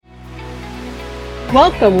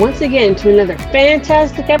Welcome once again to another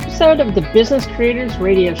fantastic episode of the Business Creators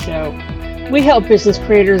Radio Show. We help business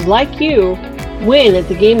creators like you win at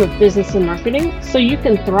the game of business and marketing so you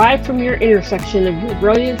can thrive from your intersection of your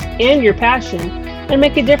brilliance and your passion and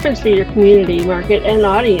make a difference for your community, market, and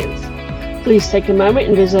audience. Please take a moment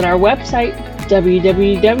and visit our website,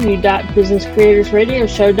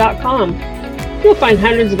 www.businesscreatorsradioshow.com. You'll find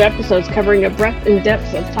hundreds of episodes covering a breadth and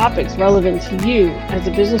depth of topics relevant to you as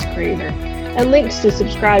a business creator, and links to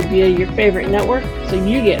subscribe via your favorite network so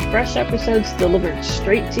you get fresh episodes delivered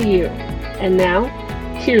straight to you. And now,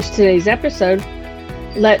 here's today's episode.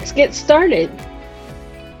 Let's get started.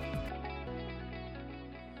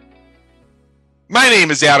 My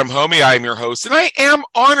name is Adam Homey. I am your host, and I am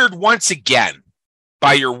honored once again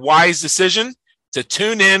by your wise decision to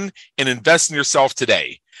tune in and invest in yourself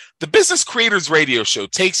today. The Business Creators Radio Show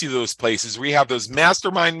takes you to those places where you have those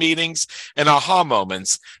mastermind meetings and aha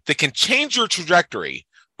moments that can change your trajectory,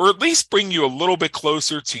 or at least bring you a little bit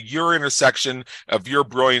closer to your intersection of your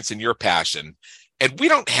brilliance and your passion. And we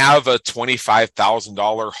don't have a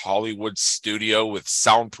 $25,000 Hollywood studio with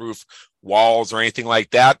soundproof walls or anything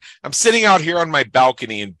like that. I'm sitting out here on my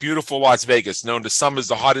balcony in beautiful Las Vegas, known to some as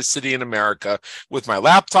the hottest city in America, with my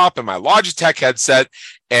laptop and my Logitech headset.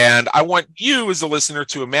 And I want you as a listener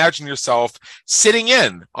to imagine yourself sitting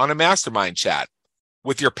in on a mastermind chat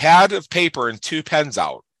with your pad of paper and two pens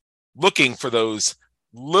out, looking for those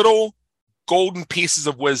little golden pieces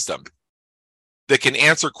of wisdom that can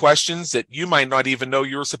answer questions that you might not even know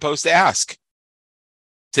you were supposed to ask.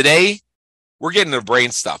 Today, we're getting into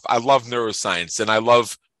brain stuff. I love neuroscience and I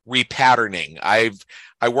love repatterning. I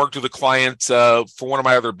worked with a client for one of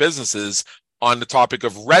my other businesses on the topic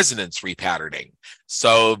of resonance repatterning.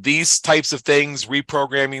 So these types of things,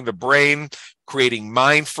 reprogramming the brain, creating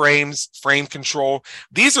mind frames, frame control,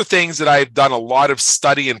 these are things that I've done a lot of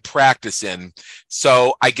study and practice in.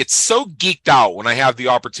 So I get so geeked out when I have the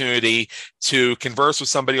opportunity to converse with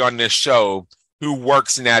somebody on this show who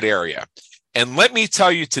works in that area. And let me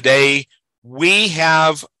tell you today, we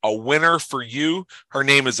have a winner for you. Her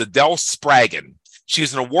name is Adele Spraggon.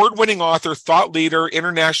 She's an award-winning author, thought leader,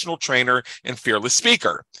 international trainer, and fearless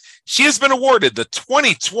speaker. She has been awarded the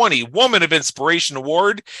 2020 Woman of Inspiration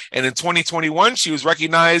Award, and in 2021, she was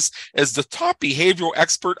recognized as the top behavioral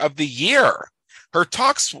expert of the year. Her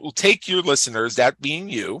talks will take your listeners, that being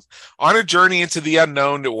you, on a journey into the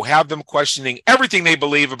unknown that will have them questioning everything they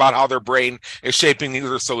believe about how their brain is shaping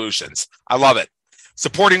their solutions. I love it.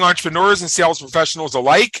 Supporting entrepreneurs and sales professionals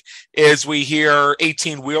alike as we hear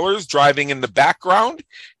 18-wheelers driving in the background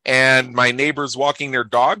and my neighbors walking their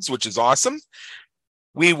dogs, which is awesome.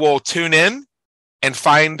 We will tune in and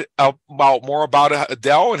find out more about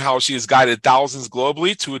Adele and how she has guided thousands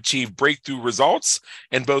globally to achieve breakthrough results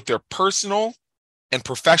in both their personal and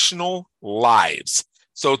professional lives.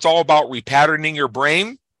 So it's all about repatterning your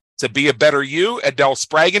brain to be a better you. Adele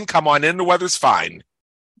Spraggon, come on in. The weather's fine.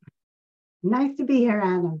 Nice to be here,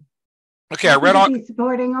 Adam. Okay, I read on. Be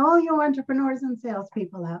supporting all you entrepreneurs and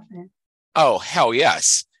salespeople out there. Oh, hell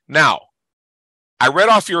yes. Now, I read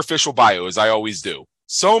off your official bio, as I always do.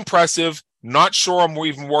 So impressive. Not sure I'm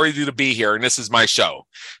even worthy to be here, and this is my show.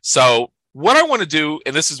 So what I want to do,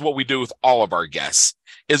 and this is what we do with all of our guests,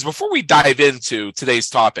 is before we dive into today's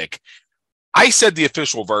topic, I said the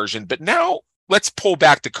official version, but now let's pull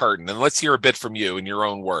back the curtain and let's hear a bit from you in your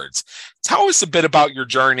own words. Tell us a bit about your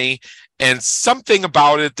journey and something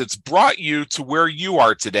about it that's brought you to where you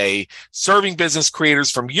are today, serving business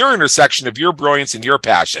creators from your intersection of your brilliance and your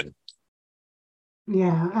passion.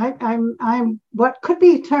 Yeah, I'm what could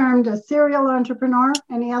be termed a serial entrepreneur.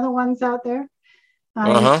 Any other ones out there?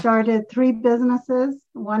 I started 3 businesses,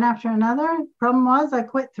 one after another. Problem was I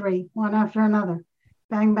quit 3, one after another.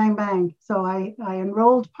 Bang, bang, bang. So I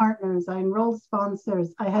enrolled partners, I enrolled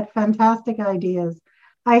sponsors. I had fantastic ideas.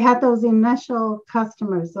 I had those initial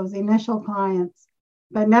customers, those initial clients.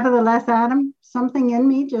 But nevertheless, Adam, something in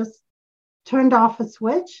me just turned off a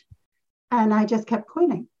switch and I just kept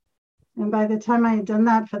quitting. And by the time I had done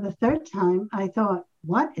that for the 3rd time, I thought,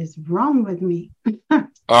 what is wrong with me?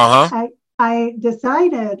 I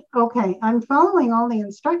decided, okay, I'm following all the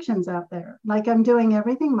instructions out there. Like I'm doing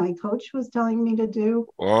everything my coach was telling me to do.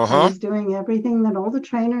 I was doing everything that all the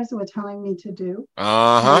trainers were telling me to do.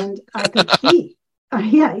 And I could see.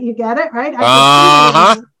 Yeah, you get it, right?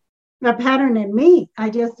 I could see the pattern in me. I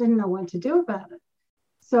just didn't know what to do about it.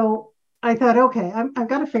 So I thought, okay, I've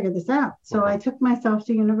got to figure this out. So I took myself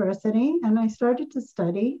to university and I started to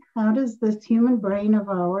study, how does this human brain of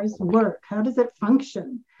ours work? How does it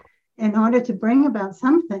function in order to bring about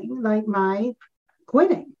something like my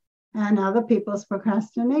quitting and other people's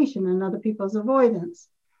procrastination and other people's avoidance?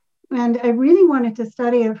 And I really wanted to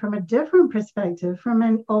study it from a different perspective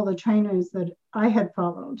from all the trainers that I had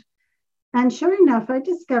followed. And sure enough, I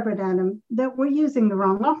discovered, Adam, that we're using the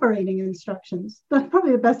wrong operating instructions. That's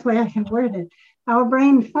probably the best way I can word it. Our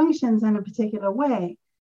brain functions in a particular way.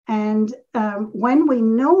 And when we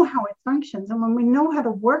know how it functions and when we know how to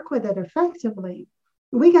work with it effectively,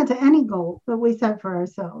 we get to any goal that we set for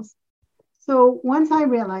ourselves. So once I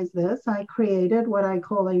realized this, I created what I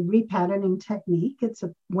call a repatterning technique. It's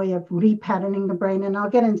a way of repatterning the brain. And I'll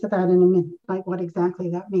get into that in a minute, like what exactly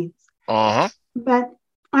that means. Uh-huh. But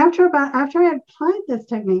after I applied this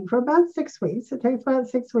technique for about 6 weeks, it takes about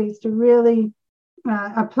 6 weeks to really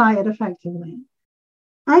apply it effectively.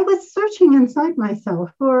 I was searching inside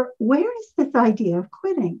myself for where is this idea of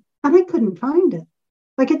quitting? And I couldn't find it.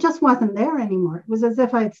 Like it just wasn't there anymore. It was as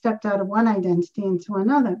if I had stepped out of one identity into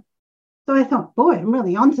another. So I thought, boy, I'm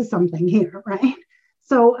really onto something here, right?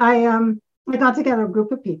 So I got together a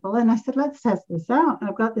group of people and I said, let's test this out.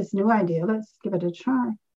 I've got this new idea. Let's give it a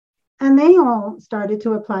try. And they all started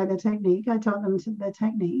to apply the technique. I taught them the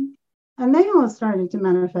technique. And they all started to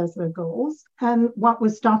manifest their goals. And what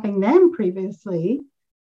was stopping them previously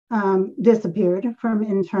disappeared from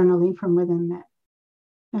internally from within them.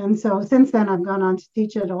 And so since then, I've gone on to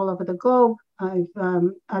teach it all over the globe. I've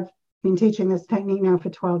been teaching this technique now for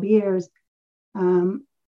 12 years,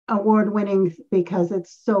 award-winning because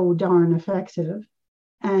it's so darn effective.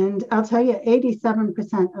 And I'll tell you,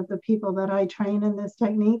 87% of the people that I train in this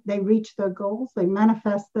technique, they reach their goals, they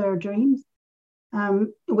manifest their dreams,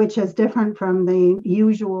 which is different from the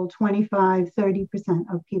usual 25,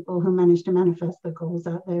 30% of people who manage to manifest their goals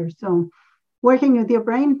out there. So working with your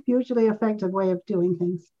brain, hugely effective way of doing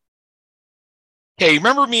things. Okay,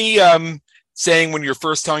 remember me saying when you're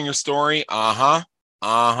first telling your story, mm-hmm.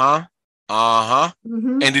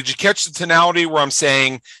 And did you catch the tonality where I'm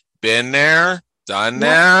saying, been there, done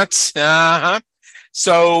that? Uh-huh.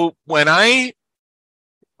 So let me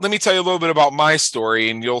tell you a little bit about my story,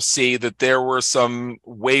 and you'll see that there were some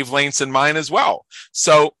wavelengths in mine as well.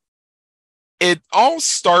 So it all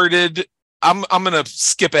started, I'm going to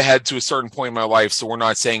skip ahead to a certain point in my life, so we're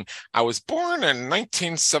not saying I was born in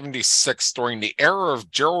 1976 during the era of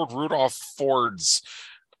Gerald Rudolph Ford's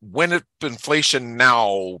When It Inflation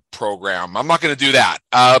Now program. I'm not going to do that.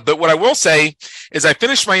 But what I will say is I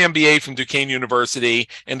finished my MBA from Duquesne University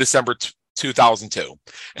in December 2002.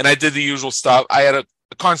 And I did the usual stuff. I had a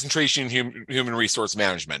concentration in human resource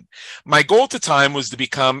management. My goal at the time was to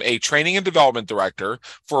become a training and development director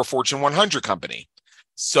for a Fortune 100 company.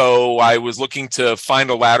 So I was looking to find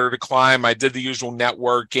a ladder to climb. I did the usual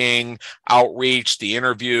networking, outreach, the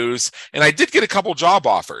interviews, and I did get a couple job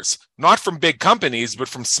offers, not from big companies, but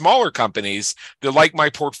from smaller companies that liked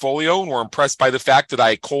my portfolio and were impressed by the fact that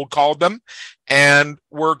I cold called them and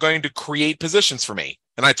were going to create positions for me,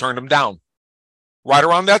 and I turned them down. Right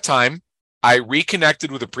around that time, I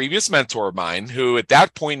reconnected with a previous mentor of mine who, at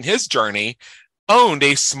that point in his journey, owned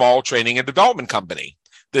a small training and development company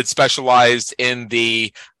that specialized in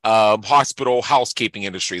the hospital housekeeping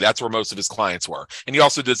industry. That's where most of his clients were. And he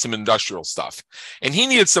also did some industrial stuff. And he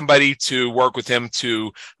needed somebody to work with him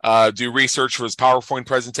to do research for his PowerPoint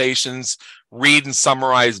presentations, read and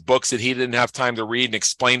summarize books that he didn't have time to read and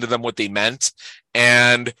explain to them what they meant,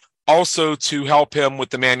 and also to help him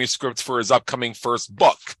with the manuscript for his upcoming first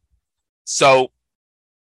book. So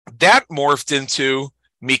that morphed into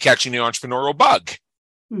me catching the entrepreneurial bug.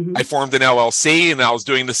 Mm-hmm. I formed an LLC, and I was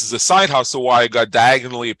doing this as a side hustle while I got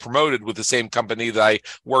diagonally promoted with the same company that I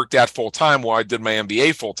worked at full-time while I did my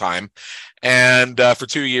MBA full-time. And for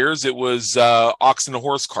 2 years, it was ox and a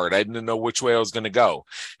horse cart. I didn't know which way I was going to go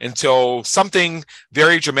until something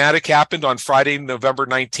very dramatic happened on Friday, November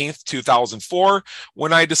 19th, 2004,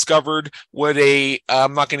 when I discovered what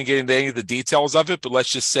I'm not going to get into any of the details of it, but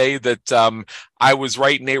let's just say that I was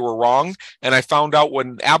right and they were wrong. And I found out what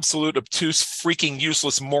an absolute obtuse, freaking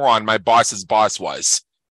useless moron my boss's boss was.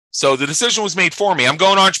 So the decision was made for me. I'm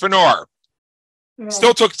going entrepreneur. Right.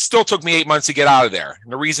 Still took me 8 months to get out of there.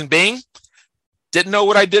 And the reason being, didn't know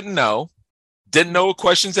what I didn't know what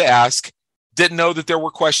questions to ask, didn't know that there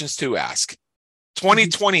were questions to ask.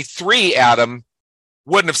 2023, Adam,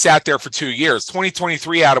 wouldn't have sat there for 2 years.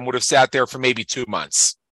 2023, Adam would have sat there for maybe 2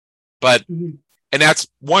 months. But, and that's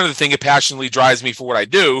one of the things that passionately drives me for what I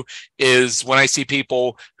do, is when I see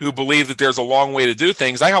people who believe that there's a long way to do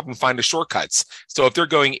things, I help them find the shortcuts. So if they're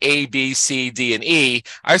going A, B, C, D, and E,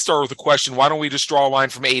 I start with a question, why don't we just draw a line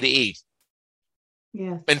from A to E?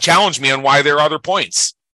 Yeah. And challenge me on why there are other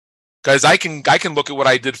points. Because I can look at what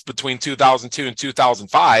I did between 2002 and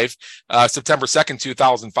 2005. September 2nd,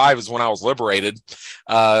 2005 is when I was liberated.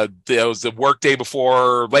 It was the work day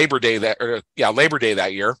before Labor Day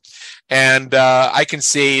that year. And I can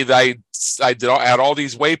see that I did add all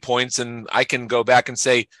these waypoints, and I can go back and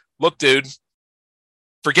say, look, dude,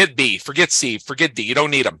 forget B, forget C, forget D. You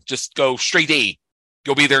don't need them. Just go straight E.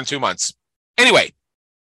 You'll be there in 2 months. Anyway,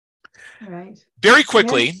 right. Very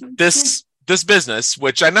quickly, this business,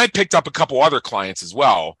 which I picked up a couple other clients as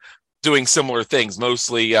well, doing similar things,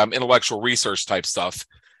 mostly intellectual research type stuff.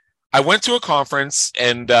 I went to a conference,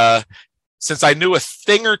 and since I knew a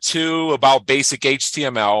thing or two about basic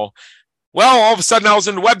HTML, well, all of a sudden I was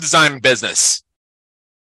in the web design business.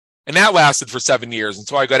 And that lasted for 7 years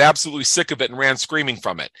until I got absolutely sick of it and ran screaming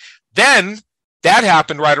from it. Then that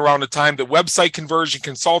happened right around the time that website conversion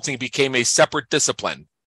consulting became a separate discipline.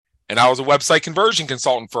 And I was a website conversion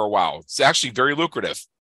consultant for a while. It's actually very lucrative.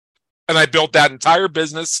 And I built that entire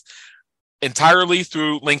business entirely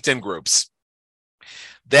through LinkedIn groups.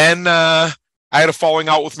 Then I had a falling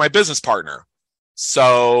out with my business partner.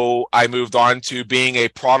 So I moved on to being a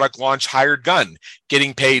product launch hired gun,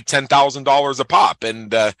 getting paid $10,000 a pop.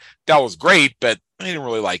 And that was great, but I didn't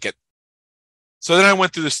really like it. So then I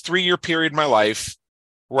went through this 3-year period in my life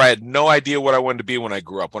where I had no idea what I wanted to be when I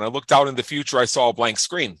grew up. When I looked out in the future, I saw a blank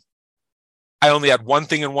screen. I only had one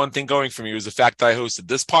thing and one thing going for me, was the fact that I hosted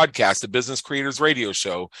this podcast, the Business Creators Radio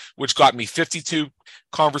Show, which got me 52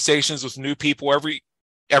 conversations with new people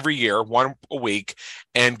every year, one a week,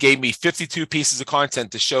 and gave me 52 pieces of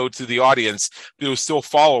content to show to the audience who was still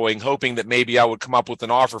following, hoping that maybe I would come up with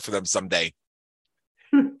an offer for them someday.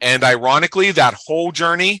 And ironically, that whole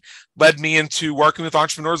journey led me into working with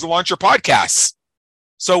entrepreneurs to launch their podcasts.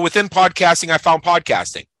 So within podcasting, I found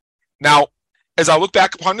podcasting. Now, as I look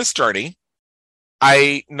back upon this journey,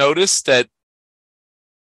 I noticed that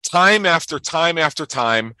time after time after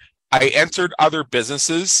time, I entered other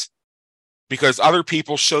businesses because other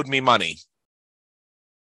people showed me money.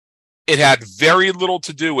 It had very little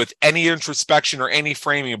to do with any introspection or any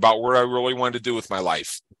framing about what I really wanted to do with my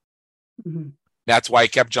life. Mm-hmm. That's why I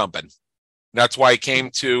kept jumping. That's why I came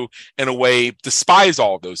to, in a way, despise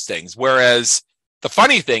all of those things. Whereas the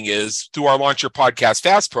funny thing is, through our Launch Your Podcast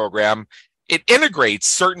Fast program, it integrates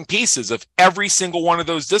certain pieces of every single one of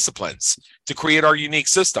those disciplines to create our unique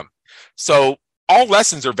system. So all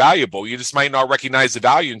lessons are valuable. You just might not recognize the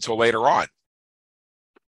value until later on.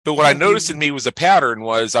 But what I noticed in me was a pattern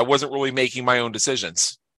was I wasn't really making my own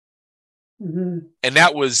decisions. Mm-hmm. And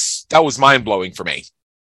that was mind-blowing for me.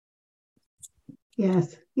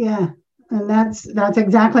 Yes. Yeah. And that's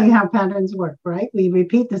exactly how patterns work, right? We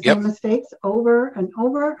repeat the same mistakes over and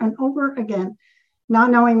over and over again,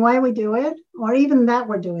 not knowing why we do it, or even that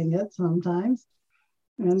we're doing it sometimes,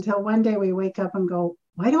 until one day we wake up and go,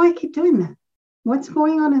 why do I keep doing that? What's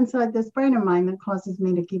going on inside this brain of mine that causes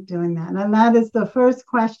me to keep doing that? And that is the first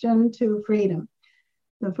question to freedom.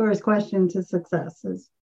 The first question to success is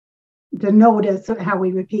to notice how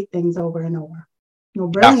we repeat things over and over. No,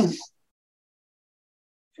 brilliant. Yeah.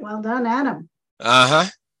 Well done, Adam. Uh-huh.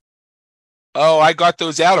 Oh, I got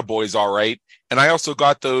those attaboys all right. And I also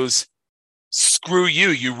got those, screw you,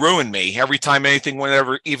 you ruined me, every time anything went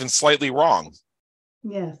ever even slightly wrong.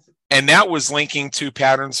 Yes. And that was linking to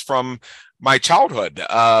patterns from my childhood,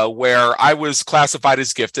 where I was classified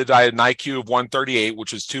as gifted. I had an IQ of 138,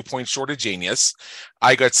 which was 2 points short of genius.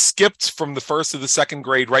 I got skipped from the first to the second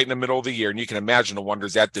grade right in the middle of the year. And you can imagine the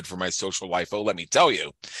wonders that did for my social life. Oh, let me tell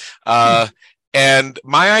you. And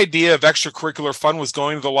my idea of extracurricular fun was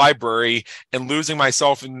going to the library and losing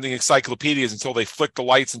myself in the encyclopedias until they flicked the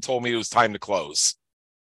lights and told me it was time to close.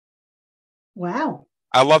 Wow.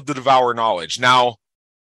 I love to devour knowledge. Now,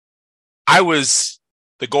 I was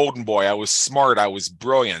the golden boy. I was smart. I was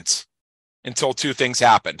brilliant until two things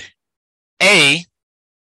happened. A,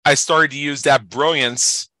 I started to use that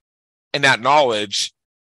brilliance and that knowledge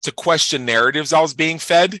to question narratives I was being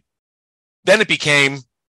fed. Then it became,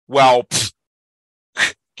 well,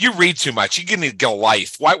 you read too much. You need to get a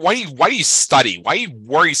life. Why do you study? Why do you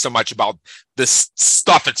worry so much about this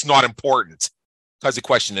stuff that's not important? Because I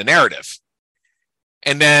questioned the narrative.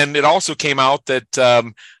 And then it also came out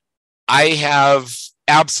that I have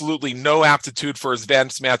absolutely no aptitude for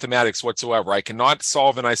advanced mathematics whatsoever. I cannot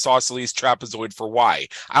solve an isosceles trapezoid for y.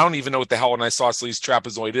 I don't even know what the hell an isosceles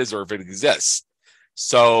trapezoid is or if it exists.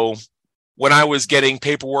 So when I was getting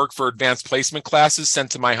paperwork for advanced placement classes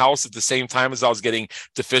sent to my house at the same time as I was getting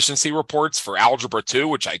deficiency reports for Algebra 2,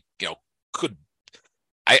 which I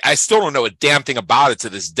still don't know a damn thing about it to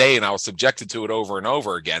this day, and I was subjected to it over and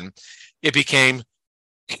over again. It became,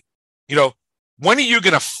 when are you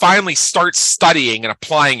going to finally start studying and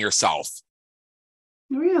applying yourself?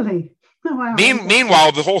 Really? Wow,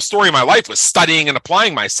 Meanwhile, the whole story of my life was studying and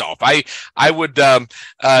applying myself. I would,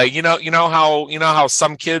 you know how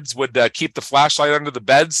some kids would keep the flashlight under the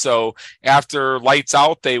bed, so after lights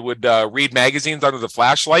out, they would read magazines under the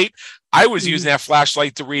flashlight. I was using that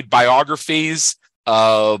flashlight to read biographies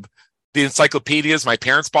of the encyclopedias my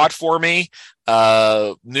parents bought for me,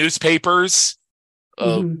 newspapers,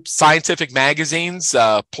 scientific magazines,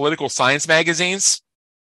 political science magazines.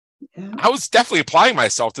 Yeah. I was definitely applying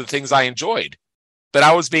myself to the things I enjoyed, but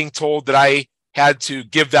I was being told that I had to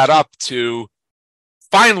give that up to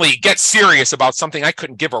finally get serious about something I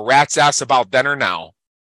couldn't give a rat's ass about then or now.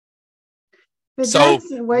 But So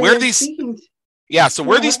where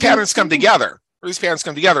these patterns come together,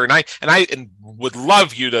 and I would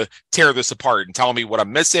love you to tear this apart and tell me what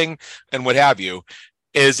I'm missing and what have you,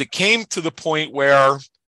 is it came to the point where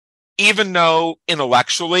even though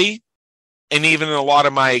intellectually and even in a lot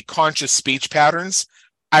of my conscious speech patterns,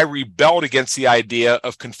 I rebelled against the idea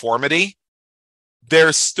of conformity,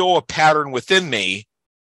 there's still a pattern within me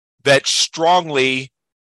that strongly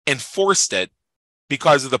enforced it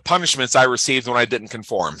because of the punishments I received when I didn't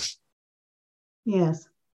conform. Yes.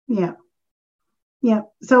 Yeah. Yeah.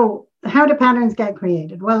 So how do patterns get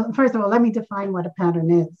created? Well, first of all, let me define what a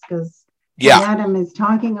pattern is, because what Adam is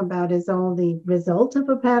talking about is all the result of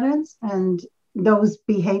a patterns, and those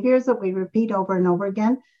behaviors that we repeat over and over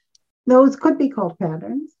again, those could be called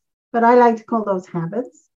patterns, but I like to call those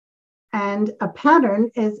habits. And a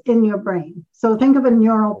pattern is in your brain. So think of a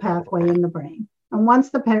neural pathway in the brain. And once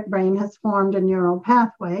the brain has formed a neural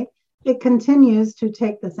pathway, it continues to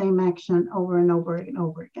take the same action over and over and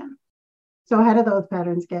over again. So how do those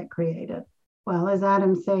patterns get created? Well, as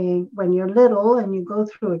Adam's saying, when you're little and you go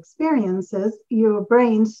through experiences, your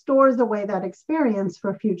brain stores away that experience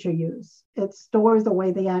for future use. It stores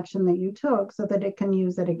away the action that you took so that it can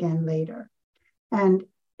use it again later. And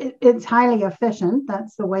it's highly efficient.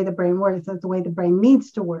 That's the way the brain works. That's the way the brain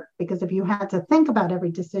needs to work. Because if you had to think about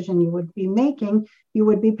every decision you would be making, you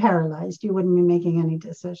would be paralyzed. You wouldn't be making any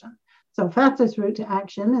decision. So fastest route to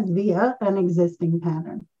action is via an existing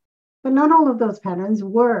pattern. But not all of those patterns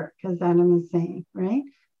work, as Adam is saying, right?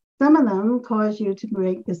 Some of them cause you to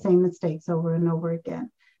make the same mistakes over and over again.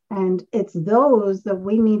 And it's those that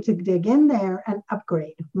we need to dig in there and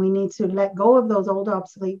upgrade. We need to let go of those old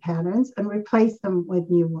obsolete patterns and replace them with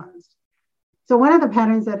new ones. So one of the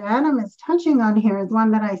patterns that Adam is touching on here is one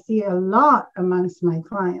that I see a lot amongst my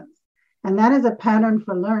clients, and that is a pattern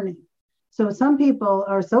for learning. So some people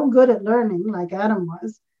are so good at learning, like Adam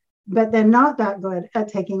was, but they're not that good at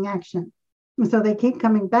taking action. And so they keep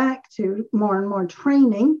coming back to more and more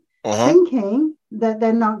training, thinking that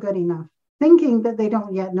they're not good enough, thinking that they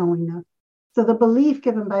don't yet know enough. So the belief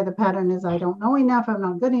given by the pattern is, I don't know enough, I'm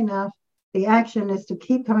not good enough. The action is to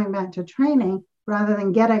keep coming back to training rather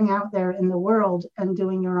than getting out there in the world and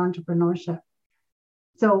doing your entrepreneurship.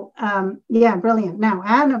 So brilliant. Now,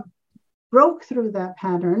 Adam broke through that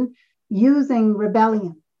pattern using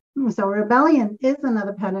rebellion. So rebellion is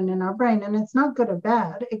another pattern in our brain, and it's not good or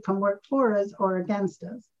bad. It can work for us or against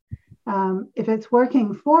us. If it's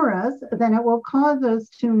working for us, then it will cause us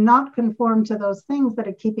to not conform to those things that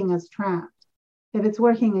are keeping us trapped. If it's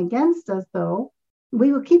working against us, though,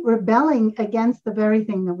 we will keep rebelling against the very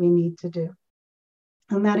thing that we need to do.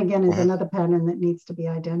 And that, again, is another pattern that needs to be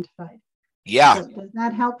identified. Yeah. So does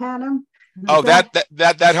that help, Adam?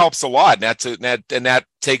 That helps a lot. And that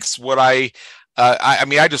takes what I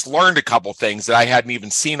just learned a couple things that I hadn't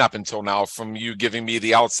even seen up until now from you giving me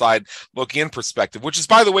the outside looking in perspective, which is,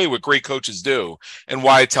 by the way, what great coaches do, and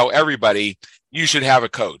why I tell everybody you should have a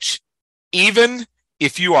coach, even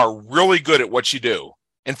if you are really good at what you do.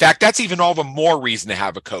 In fact, that's even all the more reason to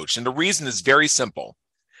have a coach. And the reason is very simple.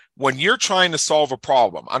 When you're trying to solve a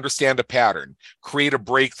problem, understand a pattern, create a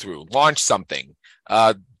breakthrough, launch something,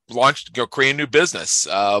 create a new business,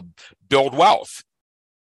 build wealth,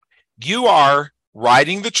 you are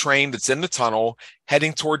riding the train that's in the tunnel,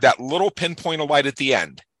 heading toward that little pinpoint of light at the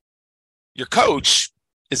end. Your coach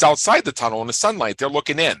is outside the tunnel in the sunlight. They're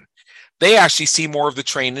looking in. They actually see more of the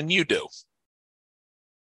train than you do.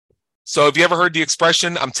 So have you ever heard the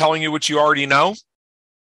expression, I'm telling you what you already know?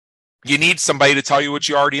 You need somebody to tell you what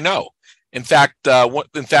you already know. In fact,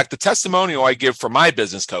 the testimonial I give for my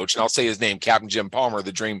business coach, and I'll say his name, Captain Jim Palmer,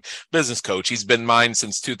 the Dream Business Coach, he's been mine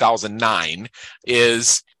since 2009,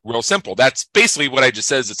 is real simple. That's basically what I just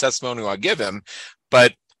said is the testimonial I give him.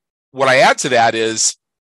 But what I add to that is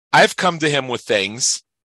I've come to him with things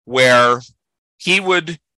where he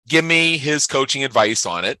would give me his coaching advice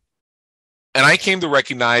on it. And I came to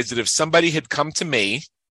recognize that if somebody had come to me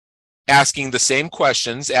asking the same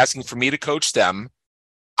questions, asking for me to coach them,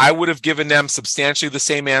 I would have given them substantially the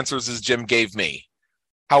same answers as Jim gave me.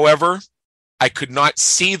 However, I could not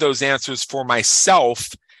see those answers for myself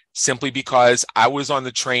simply because I was on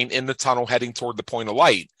the train in the tunnel heading toward the point of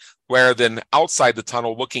light, rather than outside the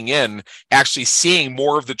tunnel looking in, actually seeing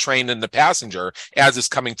more of the train than the passenger as it's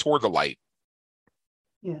coming toward the light.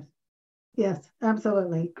 Yes,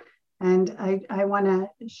 absolutely. And I want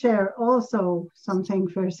to share also something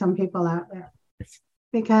for some people out there,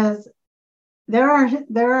 because there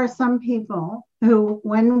are some people who,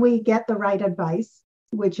 when we get the right advice,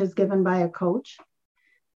 which is given by a coach,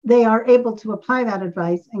 they are able to apply that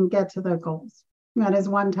advice and get to their goals. That is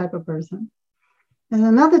one type of person. There's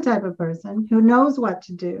another type of person who knows what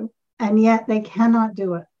to do, and yet they cannot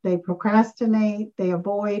do it. They procrastinate, they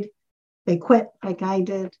avoid, they quit like I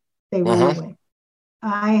did, they run away.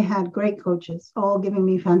 I had great coaches, all giving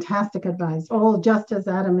me fantastic advice, all just as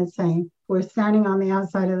Adam is saying. We're standing on the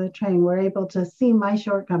outside of the train. We're able to see my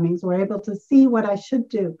shortcomings. We're able to see what I should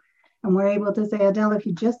do. And we're able to say, Adele, if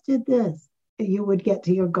you just did this, you would get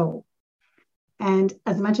to your goal. And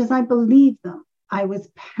as much as I believed them, I was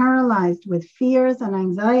paralyzed with fears and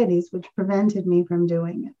anxieties, which prevented me from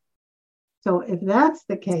doing it. So if that's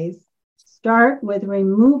the case, start with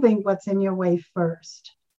removing what's in your way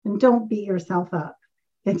first. And don't beat yourself up.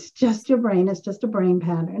 It's just your brain. It's just a brain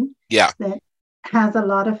pattern that has a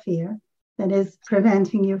lot of fear that is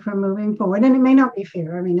preventing you from moving forward. And it may not be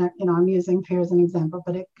fear. I mean, I'm using fear as an example,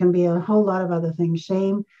 but it can be a whole lot of other things.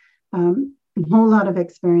 Shame, a whole lot of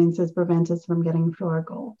experiences prevent us from getting to our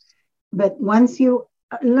goal. But once you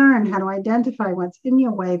learn how to identify what's in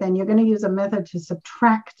your way, then you're going to use a method to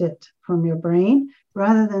subtract it from your brain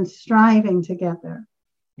rather than striving to get there.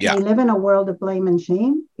 Yeah. We live in a world of blame and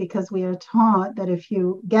shame because we are taught that if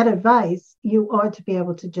you get advice, you ought to be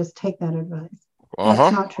able to just take that advice.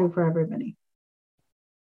 That's not true for everybody.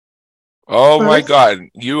 Oh, first, my God.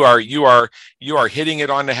 You are hitting it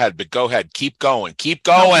on the head, but go ahead. Keep going. Keep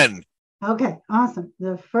going. Okay, awesome.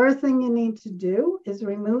 The first thing you need to do is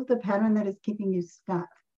remove the pattern that is keeping you stuck.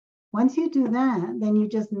 Once you do that, then you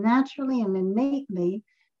just naturally and innately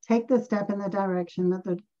take the step in the direction that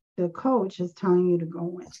the coach is telling you to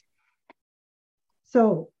go in.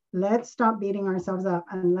 So let's stop beating ourselves up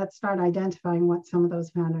and let's start identifying what some of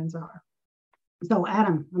those patterns are. So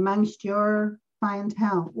Adam, amongst your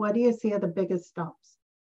clientele, what do you see are the biggest stops?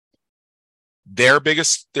 Their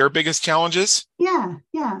biggest challenges? Yeah.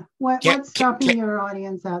 What's stopping your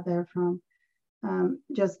audience out there from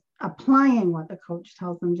just applying what the coach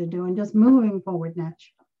tells them to do and just moving forward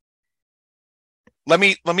naturally?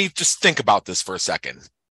 Let me just think about this for a second.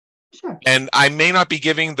 Sure. And I may not be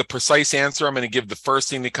giving the precise answer. I'm going to give the first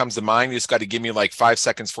thing that comes to mind. You just got to give me like 5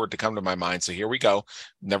 seconds for it to come to my mind. So here we go.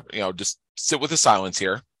 Never, just sit with the silence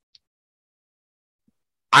here.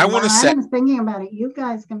 I want to say, I'm thinking about it. You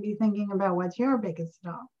guys can be thinking about what's your biggest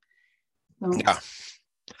stop. So. Yeah.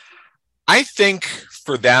 I think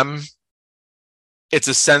for them, it's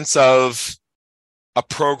a sense of a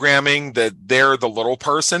programming that they're the little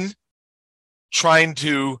person trying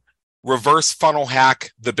to reverse funnel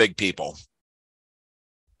hack the big people.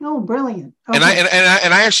 Oh, brilliant. Okay.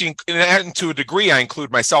 And I actually, to a degree, I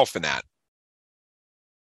include myself in that.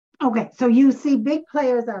 Okay, so you see big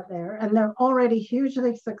players out there and they're already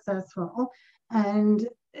hugely successful, and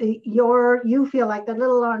you feel like the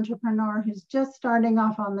little entrepreneur who's just starting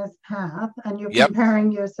off on this path, and you're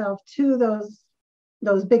comparing yourself to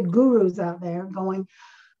those big gurus out there going,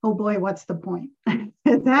 oh boy, what's the point?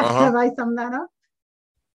 Have I summed that up?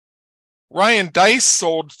 Ryan Dice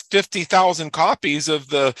sold 50,000 copies of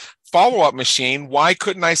the follow-up machine. Why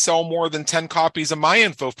couldn't I sell more than 10 copies of my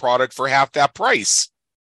info product for half that price?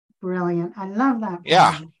 Brilliant. I love that.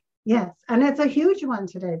 Yeah. Yes. And it's a huge one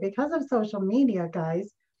today because of social media, guys.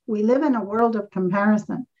 We live in a world of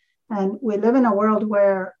comparison, and we live in a world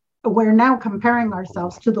where we're now comparing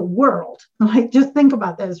ourselves to the world. Like, just think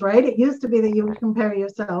about this, right? It used to be that you would compare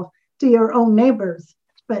yourself to your own neighbors,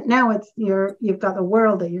 but now it's you've got the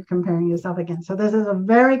world that you're comparing yourself against. So this is a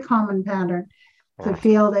very common pattern to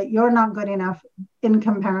feel that you're not good enough in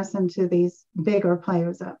comparison to these bigger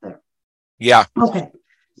players out there. Yeah. Okay.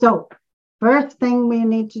 So first thing we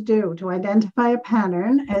need to do to identify a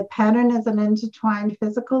pattern is an intertwined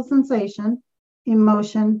physical sensation,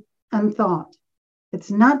 emotion, and thought. It's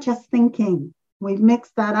not just thinking. We've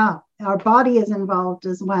mixed that up. Our body is involved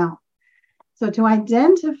as well. So to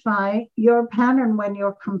identify your pattern when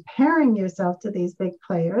you're comparing yourself to these big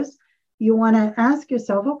players, you want to ask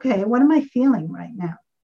yourself, okay, what am I feeling right now?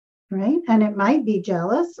 Right? And it might be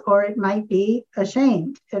jealous, or it might be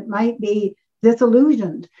ashamed. It might be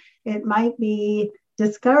disillusioned. It might be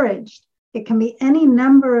discouraged. It can be any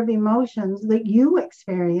number of emotions that you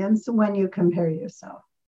experience when you compare yourself.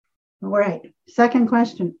 All right. Second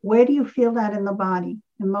question, where do you feel that in the body?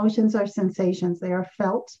 Emotions are sensations. They are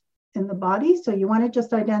felt in the body. So you want to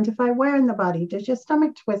just identify where in the body. Does your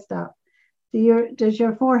stomach twist up? Does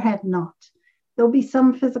your forehead knot? There'll be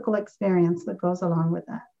some physical experience that goes along with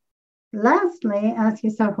that. Lastly, ask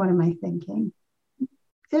yourself, what am I thinking?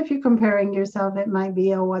 If you're comparing yourself, it might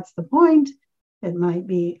be, oh, what's the point? It might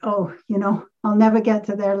be, oh, I'll never get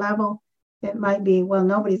to their level. It might be, well,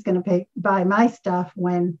 nobody's going to buy my stuff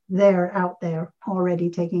when they're out there already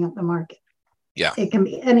taking up the market. Yeah. It can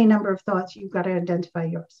be any number of thoughts. You've got to identify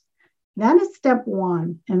yours. That is step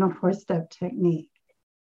one in a 4-step technique.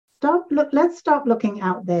 Let's stop looking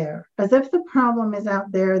out there as if the problem is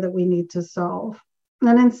out there that we need to solve.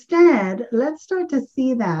 And instead, let's start to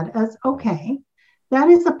see that as, okay, that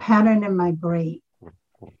is a pattern in my brain.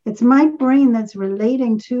 It's my brain that's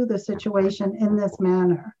relating to the situation in this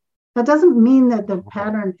manner. That doesn't mean that the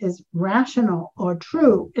pattern is rational or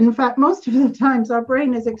true. In fact, most of the times our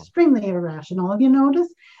brain is extremely irrational. Have you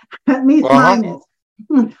noticed? At least mine is.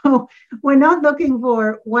 So we're not looking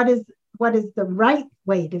for what is the right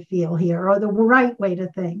way to feel here or the right way to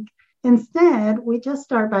think. Instead, we just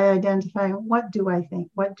start by identifying, what do I think?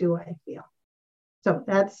 What do I feel? So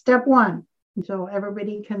that's step one. So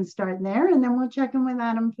everybody can start there, and then we'll check in with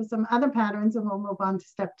Adam for some other patterns, and we'll move on to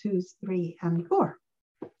step 2, 3, and 4.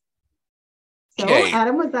 So, okay.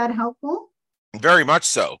 Adam, was that helpful? Very much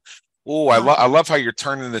so. Oh, I love how you're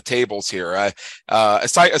turning the tables here.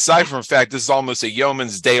 Aside from the fact this is almost a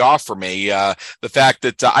yeoman's day off for me, the fact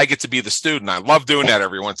that I get to be the student, I love doing that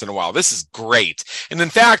every once in a while. This is great. And in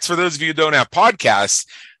fact, for those of you who don't have podcasts,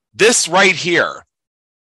 this right here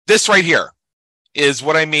is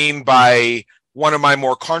what I mean by one of my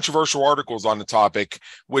more controversial articles on the topic,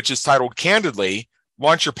 which is titled "Candidly: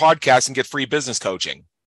 Launch Your Podcast and Get Free Business Coaching."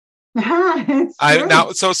 Let me ask.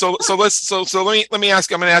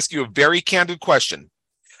 I'm going to ask you a very candid question.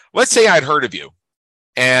 Let's say I'd heard of you,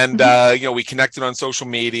 and we connected on social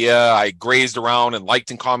media. I grazed around and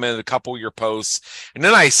liked and commented a couple of your posts, and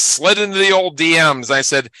then I slid into the old DMs. I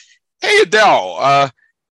said, "Hey Adele,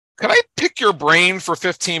 could I pick your brain for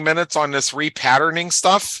 15 minutes on this repatterning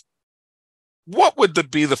stuff?" What would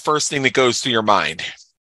be the first thing that goes through your mind?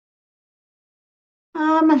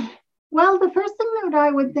 Well, the first thing that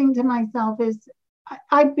I would think to myself is,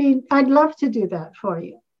 I'd love to do that for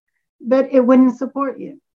you, but it wouldn't support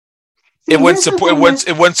you. See, it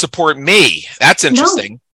wouldn't support me. That's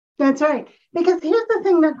interesting. No, that's right. Because here's the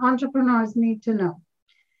thing that entrepreneurs need to know.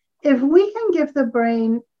 If we can give the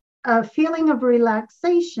brain a feeling of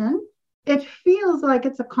relaxation, it feels like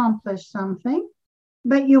it's accomplished something,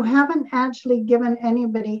 but you haven't actually given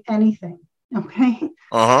anybody anything. Okay.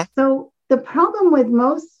 So the problem with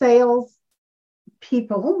most sales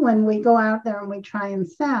people, when we go out there and we try and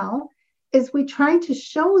sell, is we try to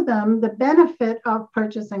show them the benefit of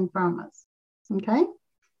purchasing from us. Okay. So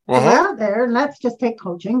we're out there, and let's just take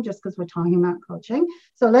coaching, just because we're talking about coaching.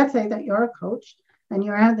 So let's say that you're a coach and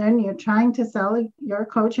you're out there and you're trying to sell your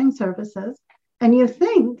coaching services. And you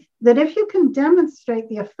think that if you can demonstrate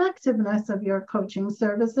the effectiveness of your coaching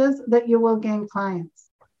services, that you will gain clients.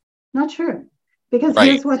 Not true. Because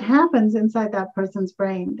here's what happens inside that person's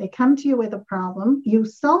brain. They come to you with a problem. You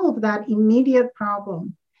solve that immediate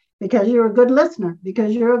problem because you're a good listener,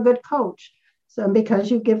 because you're a good coach, so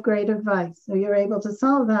because you give great advice. So you're able to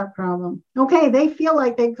solve that problem. Okay, they feel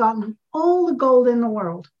like they've gotten all the gold in the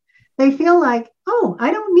world. They feel like, oh,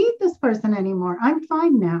 I don't need this person anymore. I'm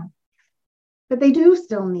fine now. But they do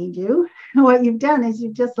still need you. What you've done is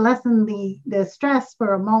you've just lessened the stress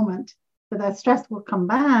for a moment, but that stress will come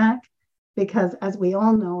back. Because as we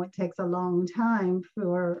all know, it takes a long time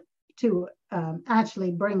to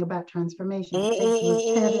actually bring about transformation. I'm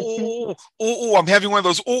having one of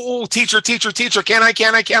those teacher, can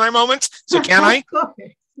I moments. So can I?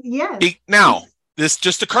 Yes. Now, this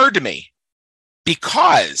just occurred to me,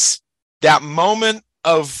 because that moment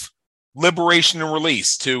of liberation and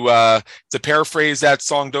release, to paraphrase that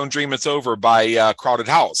song "Don't Dream It's Over" by Crowded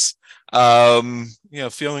House.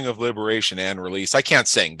 Feeling of liberation and release. I can't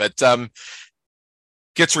sing, but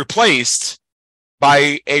gets replaced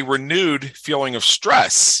by a renewed feeling of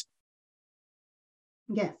stress.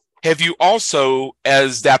 Yes. Have you also,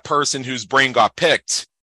 as that person whose brain got picked,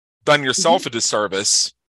 done yourself a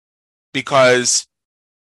disservice, because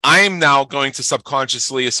I'm now going to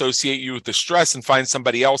subconsciously associate you with the stress and find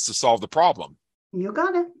somebody else to solve the problem? You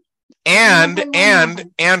got it.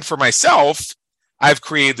 And for myself, I've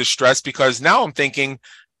created the stress because now I'm thinking,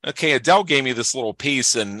 okay, Adele gave me this little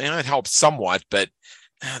piece and it helped somewhat, but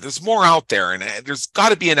there's more out there, and there's got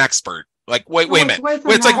to be an expert. Like, wait a minute.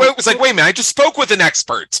 It's like, wait a minute. I just spoke with an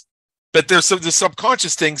expert. But there's the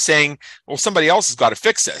subconscious thing saying, well, somebody else has got to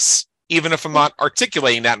fix this, even if I'm not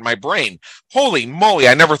articulating that in my brain. Holy moly,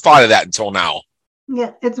 I never thought of that until now.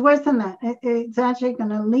 Yeah, it's worse than that. It's actually going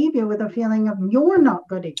to leave you with a feeling of you're not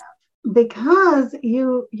good enough because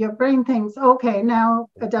your brain thinks, okay, now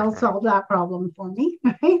Adele solved that problem for me,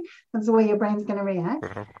 right? That's the way your brain's going to react.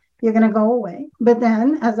 You're going to go away. But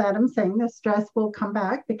then, as Adam's saying, the stress will come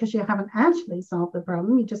back because you haven't actually solved the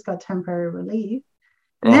problem. You just got temporary relief.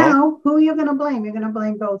 Now, who are you going to blame? You're going to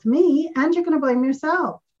blame both me and you're going to blame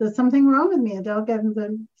yourself. There's something wrong with me. Adele gave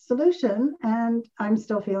the solution and I'm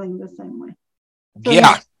still feeling the same way.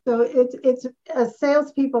 So it's as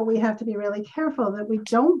salespeople, we have to be really careful that we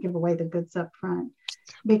don't give away the goods up front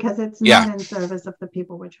because it's not in service of the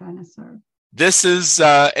people we're trying to serve. This is,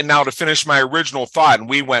 and now to finish my original thought, and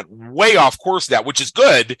we went way off course of that, which is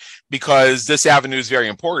good because this avenue is very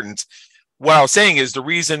important. What I was saying is the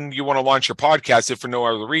reason you want to launch your podcast, if for no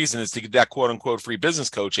other reason, is to get that quote unquote free business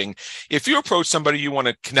coaching. If you approach somebody you want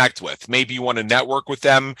to connect with, maybe you want to network with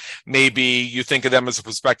them, maybe you think of them as a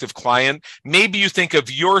prospective client, maybe you think of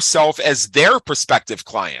yourself as their prospective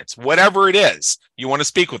client, whatever it is, you want to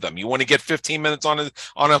speak with them. You want to get 15 minutes on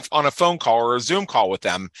a phone call or a Zoom call with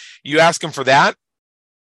them. You ask them for that.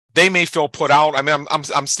 They may feel put out. I mean,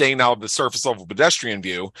 I'm staying now of the surface level pedestrian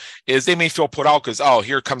view. Is they may feel put out because, oh,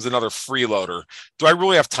 here comes another freeloader. Do I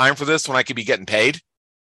really have time for this when I could be getting paid?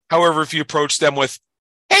 However, if you approach them with,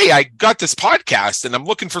 hey, I got this podcast and I'm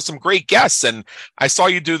looking for some great guests, and I saw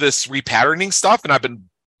you do this repatterning stuff, and I've been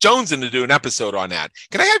jonesing to do an episode on that.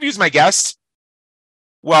 Can I have you as my guest?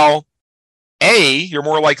 Well, A, you're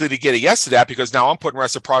more likely to get a yes to that because now I'm putting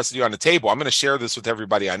reciprocity on the table. I'm going to share this with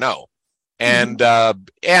everybody I know. And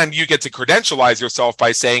you get to credentialize yourself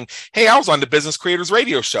by saying, hey, I was on the Business Creators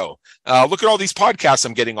Radio Show. Look at all these podcasts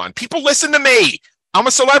I'm getting on. People listen to me. I'm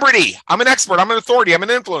a celebrity. I'm an expert. I'm an authority. I'm an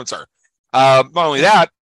influencer. Not only that,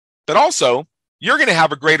 but also you're going to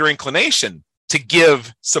have a greater inclination to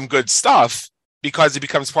give some good stuff because it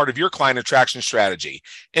becomes part of your client attraction strategy.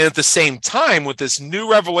 And at the same time, with this new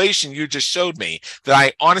revelation you just showed me that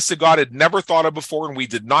I, honest to God, had never thought of before, and we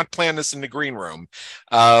did not plan this in the green room,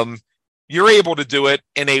 you're able to do it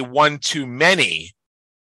in a one-to-many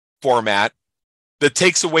format that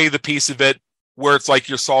takes away the piece of it where it's like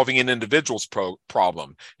you're solving an individual's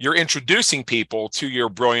problem. You're introducing people to your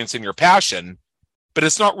brilliance and your passion, but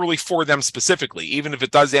it's not really for them specifically, even if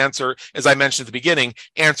it does answer, as I mentioned at the beginning,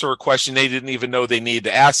 answer a question they didn't even know they needed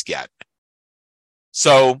to ask yet.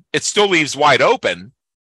 So it still leaves wide open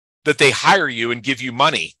that they hire you and give you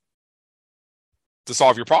money to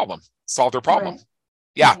solve your problem, solve their problem. Right.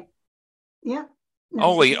 Yeah. Yeah.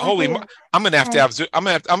 Holy! I'm gonna have to have I'm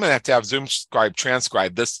gonna have to have Zoom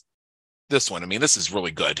transcribe this one. I mean, this is really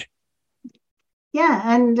good. Yeah,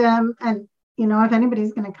 and you know, if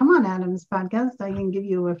anybody's going to come on Adam's podcast, I can give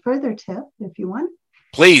you a further tip if you want.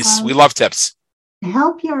 Please, we love tips.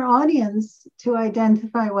 Help your audience to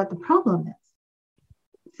identify what the problem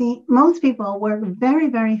is. See, most people work very,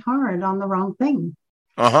 very hard on the wrong thing.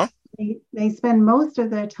 They spend most of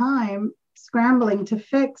their time scrambling to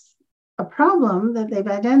fix a problem that they've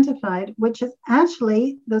identified, which is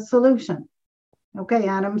actually the solution. Okay,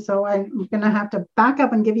 Adam. So I'm going to have to back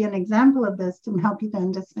up and give you an example of this to help you to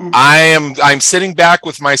understand. I'm sitting back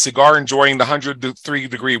with my cigar, enjoying the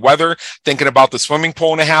 103-degree weather, thinking about the swimming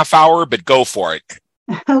pool in a half hour, but go for it.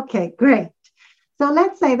 Okay, great. So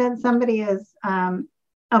let's say that somebody is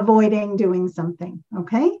avoiding doing something.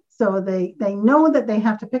 Okay, so they know that they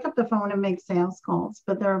have to pick up the phone and make sales calls,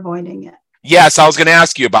 but they're avoiding it. Yes, I was going to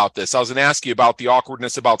ask you about this. I was going to ask you about the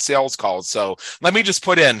awkwardness about sales calls. So let me just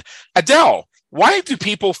put in, Adele, why do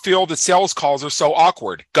people feel that sales calls are so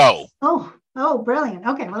awkward? Go. Oh, brilliant.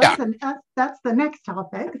 Okay, well, that's the next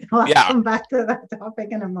topic. So I'll come back to that topic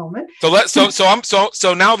in a moment. So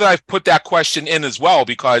now that I've put that question in as well,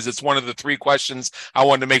 because it's one of the three questions I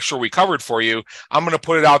wanted to make sure we covered for you, I'm going to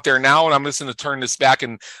put it out there now, and I'm just going to turn this back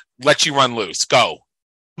and let you run loose. Go.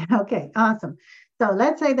 Okay, awesome. So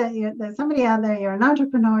let's say that there's somebody out there, you're an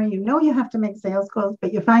entrepreneur, you know you have to make sales calls,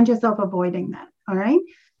 but you find yourself avoiding that, all right?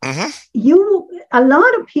 A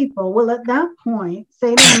lot of people will at that point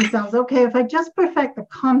say to themselves, okay, if I just perfect the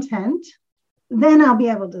content, then I'll be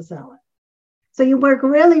able to sell it. So you work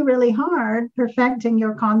really, really hard perfecting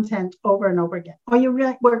your content over and over again. Or you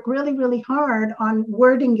work really, really hard on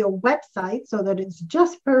wording your website so that it's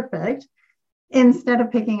just perfect instead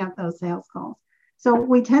of picking up those sales calls. So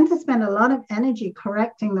we tend to spend a lot of energy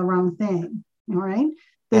correcting the wrong thing, all right?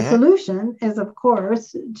 The solution is, of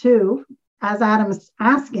course, to, as Adam's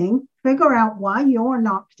asking, figure out why you're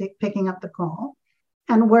not picking up the call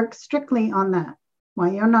and work strictly on that.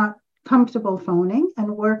 While you're not comfortable phoning,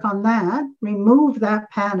 and work on that, remove that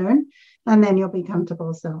pattern, and then you'll be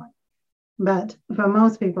comfortable selling. But for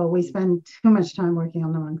most people, we spend too much time working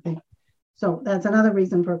on the wrong thing. So that's another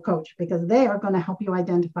reason for a coach, because they are going to help you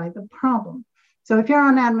identify the problem. So if you're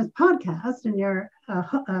on Adam's podcast and you're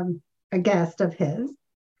a guest of his,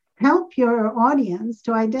 help your audience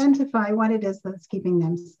to identify what it is that's keeping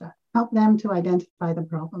them stuck. Help them to identify the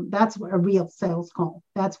problem. That's a real sales call.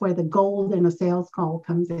 That's where the gold in a sales call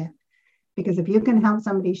comes in. Because if you can help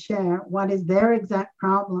somebody share what is their exact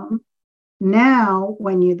problem, now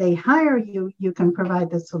when they hire you, you can provide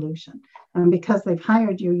the solution. And because they've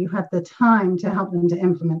hired you, you have the time to help them to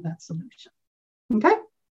implement that solution. Okay?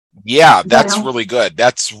 Yeah, that's really good.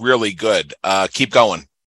 That's really good. Keep going.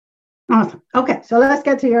 Awesome. Okay, so let's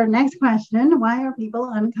get to your next question. Why are people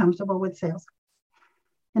uncomfortable with sales?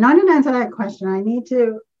 In order to answer that question, I need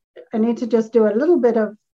to just do a little bit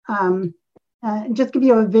of just give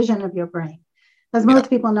you a vision of your brain. As most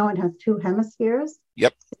people know, it has two hemispheres.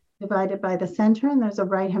 Yep. Divided by the center, and there's a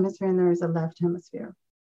right hemisphere and there is a left hemisphere.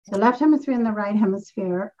 The left hemisphere and the right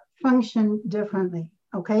hemisphere function differently.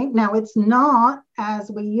 Okay. Now, it's not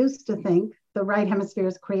as we used to think. The right hemisphere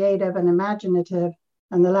is creative and imaginative,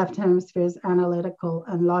 and the left hemisphere is analytical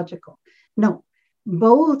and logical. No,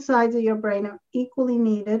 both sides of your brain are equally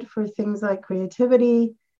needed for things like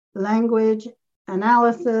creativity, language,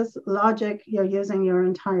 analysis, logic. You're using your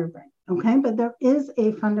entire brain. Okay. But there is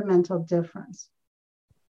a fundamental difference.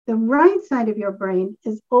 The right side of your brain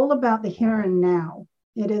is all about the here and now.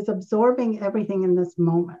 It is absorbing everything in this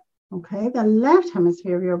moment. Okay. The left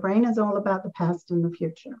hemisphere of your brain is all about the past and the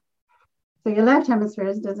future. So your left hemisphere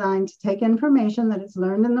is designed to take information that it's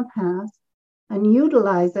learned in the past and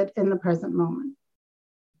utilize it in the present moment.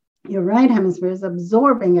 Your right hemisphere is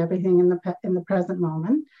absorbing everything in the present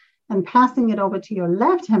moment and passing it over to your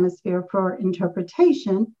left hemisphere for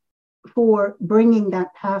interpretation, for bringing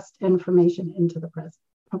that past information into the present.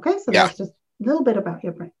 Okay, so that's just a little bit about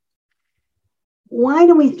your brain. Why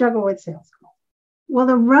do we struggle with sales calls? Well,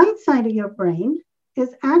 the right side of your brain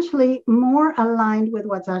is actually more aligned with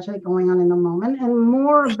what's actually going on in the moment and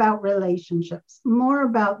more about relationships, more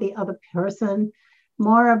about the other person,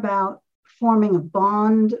 more about forming a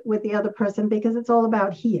bond with the other person, because it's all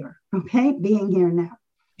about here, okay, being here now.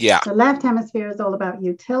 Yeah. The left hemisphere is all about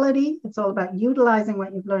utility. It's all about utilizing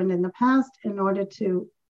what you've learned in the past in order to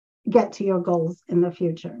get to your goals in the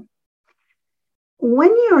future. When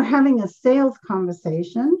you're having a sales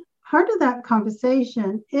conversation, part of that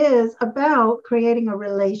conversation is about creating a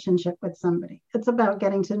relationship with somebody. It's about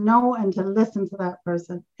getting to know and to listen to that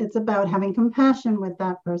person. It's about having compassion with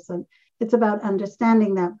that person. It's about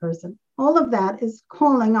understanding that person. All of that is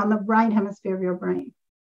calling on the right hemisphere of your brain.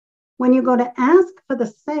 When you go to ask for the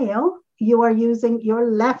sale, you are using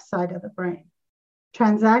your left side of the brain.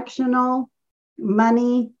 Transactional,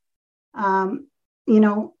 money,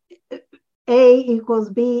 A equals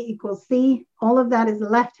B equals C. All of that is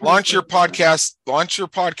left. Launch your podcast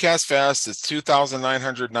fast. It's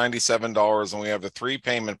 $2,997, and we have a 3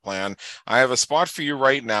 payment plan. I have a spot for you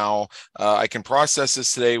right now. I can process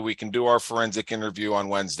this today. We can do our forensic interview on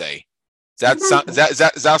Wednesday. Does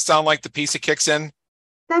that sound like the piece that kicks in?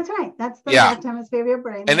 That's right. That's the left hemisphere of your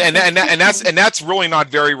brain. And that's really not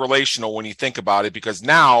very relational when you think about it, because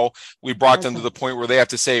now we brought them to the point where they have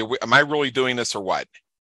to say, am I really doing this or what?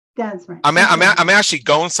 That's right. I'm actually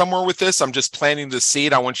going somewhere with this. I'm just planting the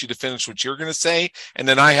seed. I want you to finish what you're going to say, and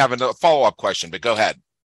then I have a follow-up question, but go ahead.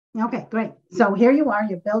 Okay, great. So here you are.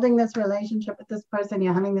 You're building this relationship with this person.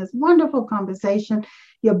 You're having this wonderful conversation.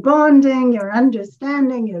 You're bonding. You're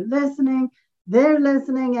understanding. You're listening. They're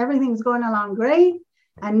listening. Everything's going along great.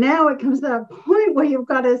 And now it comes to that point where you've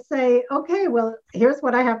got to say, okay, well, here's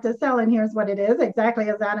what I have to sell, and here's what it is, exactly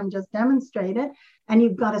as Adam just demonstrated. And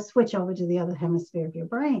you've got to switch over to the other hemisphere of your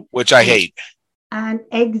brain. Which I hate. And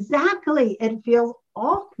exactly, it feels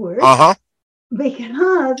awkward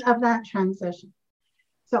because of that transition.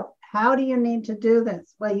 So how do you need to do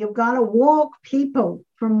this? Well, you've got to walk people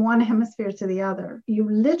from one hemisphere to the other. You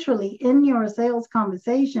literally, in your sales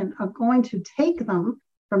conversation, are going to take them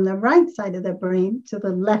from the right side of the brain to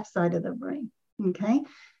the left side of the brain, okay?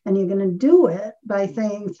 And you're going to do it by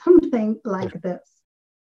saying something like this.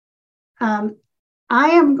 I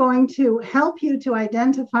am going to help you to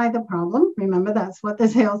identify the problem. Remember, that's what the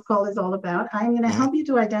sales call is all about. I'm going to help you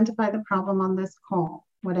to identify the problem on this call,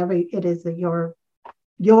 whatever it is that you're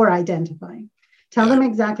identifying. Tell them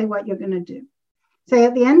exactly what you're going to do. Say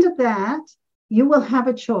at the end of that, you will have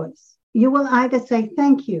a choice. You will either say,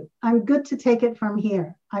 thank you, I'm good to take it from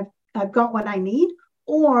here. I've got what I need.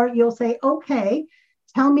 Or you'll say, okay,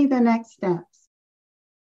 tell me the next steps.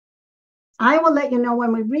 I will let you know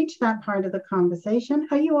when we reach that part of the conversation.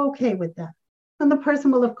 Are you okay with that? And the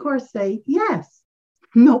person will, of course, say, yes,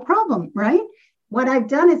 no problem, right? What I've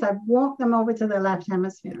done is I've walked them over to the left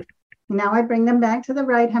hemisphere. Now I bring them back to the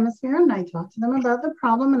right hemisphere and I talk to them about the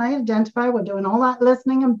problem and I identify, we're doing all that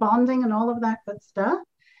listening and bonding and all of that good stuff.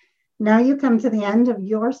 Now you come to the end of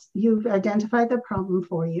you've identified the problem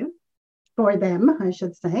for them, I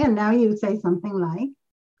should say. And now you say something like,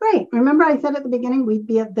 great. Remember I said at the beginning, we'd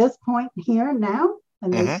be at this point here now?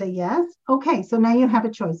 And they say yes. Okay, so now you have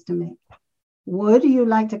a choice to make. Would you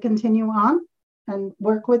like to continue on and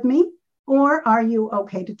work with me? Or are you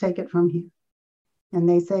okay to take it from here? And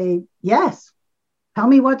they say, yes. Tell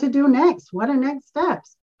me what to do next. What are next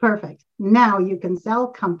steps? Perfect. Now you can sell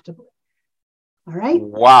comfortably. All right.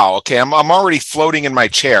 Wow. Okay. I'm already floating in my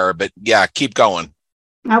chair, but yeah, keep going.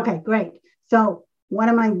 Okay, great. So what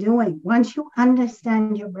am I doing? Once you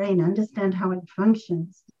understand your brain, understand how it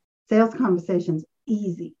functions, sales conversations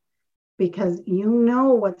easy because you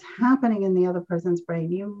know what's happening in the other person's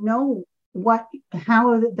brain. You know how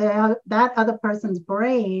that other person's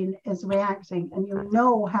brain is reacting, and you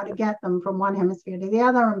know how to get them from one hemisphere to the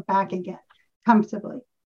other and back again comfortably,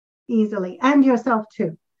 easily, and yourself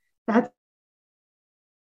too. That's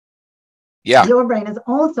your brain is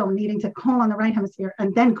also needing to call on the right hemisphere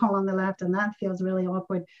and then call on the left, and that feels really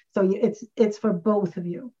awkward. So it's for both of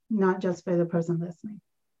you, not just for the person listening.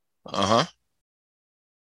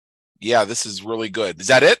 Yeah, this is really good. Is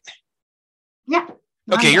that it? Yeah.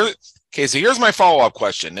 Okay, so here's my follow-up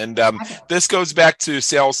question, and this goes back to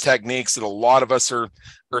sales techniques that a lot of us are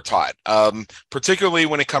taught, particularly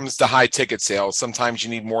when it comes to high-ticket sales. Sometimes you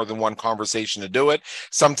need more than one conversation to do it.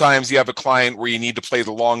 Sometimes you have a client where you need to play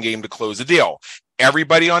the long game to close a deal.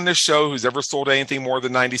 Everybody on this show who's ever sold anything more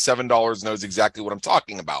than $97 knows exactly what I'm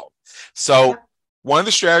talking about. So one of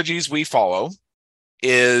the strategies we follow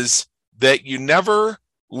is that you never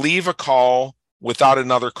leave a call without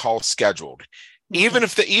another call scheduled. Even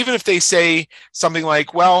if they say something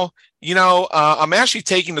like, well, I'm actually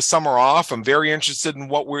taking the summer off. I'm very interested in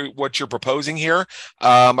what you're proposing here.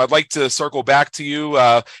 I'd like to circle back to you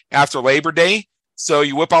after Labor Day. So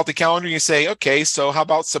you whip out the calendar and you say, okay, so how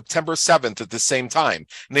about September 7th at the same time?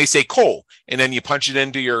 And they say, cool. And then you punch it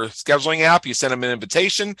into your scheduling app. You send them an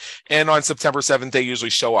invitation. And on September 7th, they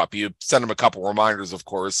usually show up. You send them a couple reminders, of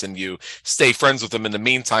course, and you stay friends with them in the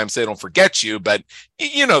meantime so they don't forget you. But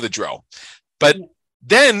you know the drill. But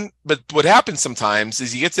what happens sometimes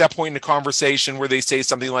is you get to that point in the conversation where they say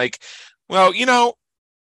something like, well,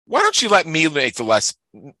 why don't you let me make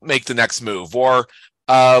the next move? Or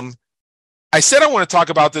I said I want to talk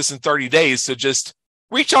about this in 30 days, so just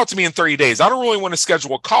reach out to me in 30 days. I don't really want to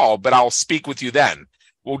schedule a call, but I'll speak with you then.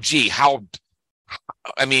 Well, gee,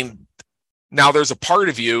 now there's a part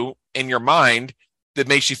of you in your mind that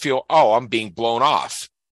makes you feel, oh, I'm being blown off.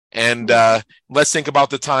 And let's think about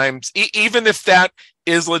the times, even if that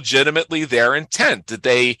is legitimately their intent, that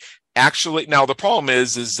they actually, now the problem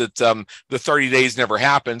is that the 30 days never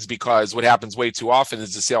happens, because what happens way too often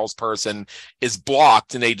is the salesperson is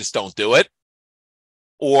blocked and they just don't do it.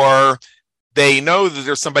 Or they know that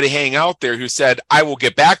there's somebody hanging out there who said, I will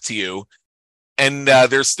get back to you. And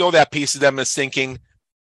there's still that piece of them is thinking,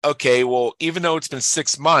 okay, well, even though it's been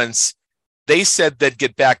 6 months, they said they'd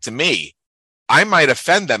get back to me. I might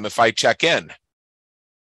offend them if I check in.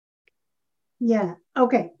 Yeah.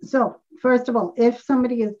 Okay. So first of all, if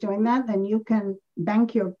somebody is doing that, then you can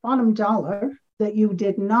bank your bottom dollar that you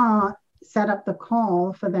did not set up the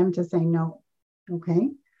call for them to say no.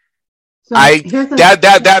 Okay. So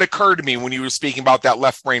that occurred to me when you were speaking about that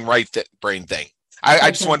left brain, right brain thing.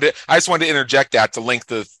 I just wanted to interject that to link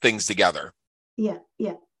the things together. Yeah.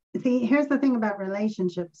 Yeah. See, here's the thing about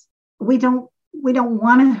relationships. We don't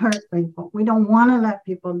want to hurt people. We don't want to let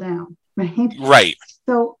people down, right? Right.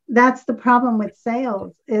 So that's the problem with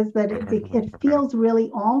sales, is that it feels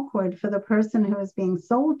really awkward for the person who is being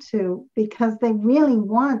sold to, because they really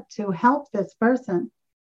want to help this person.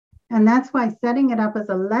 And that's why setting it up as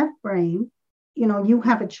a left brain, you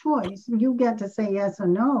have a choice. You get to say yes or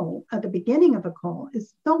no at the beginning of a call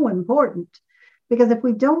is so important. Because if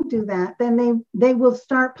we don't do that, then they will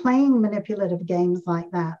start playing manipulative games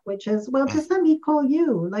like that, which is, well, just let me call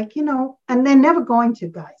you, and they're never going to,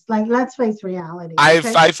 guys. Like, let's face reality.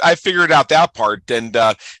 Okay? I've figured out that part, and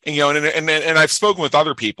I've spoken with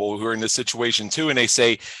other people who are in this situation too, and they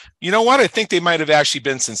say, you know what, I think they might have actually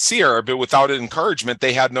been sincere, but without encouragement,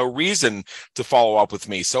 they had no reason to follow up with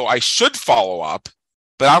me. So I should follow up,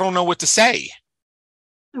 but I don't know what to say.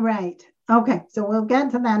 Right. Okay, so we'll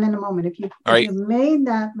get to that in a moment. If you've made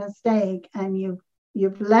that mistake and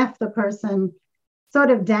you've left the person sort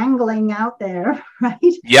of dangling out there, right?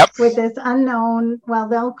 Yep. With this unknown, well,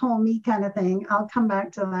 they'll call me kind of thing. I'll come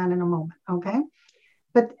back to that in a moment, okay?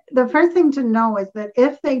 But the first thing to know is that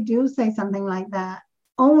if they do say something like that,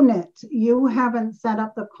 own it. You haven't set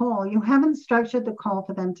up the call. You haven't structured the call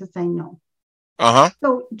for them to say no.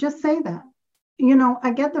 So just say that.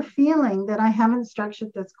 I get the feeling that I haven't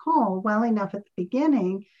structured this call well enough at the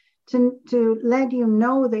beginning to let you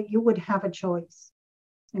know that you would have a choice.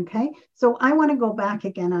 Okay, so I want to go back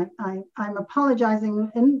again. I'm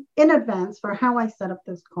apologizing in advance for how I set up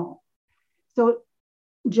this call. So,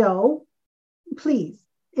 Joe, please,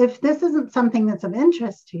 if this isn't something that's of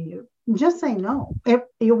interest to you, just say no.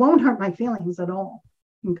 You won't hurt my feelings at all.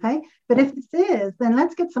 Okay, but if this is, then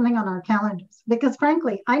let's get something on our calendars, because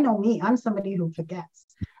frankly, I know me, I'm somebody who forgets,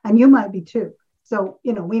 and you might be too. So,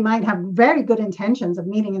 we might have very good intentions of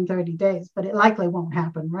meeting in 30 days, but it likely won't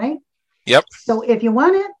happen, right? Yep. So if you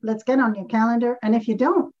want it, let's get on your calendar. And if you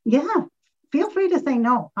don't, feel free to say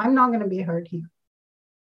no. I'm not going to be hurt here.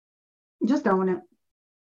 Just own it.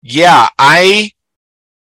 Yeah,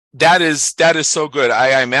 that is so good.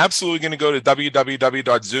 I'm absolutely going to go to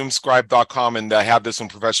www.zoomscribe.com and have this one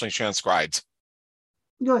professionally transcribed.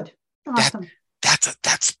 Good. Awesome.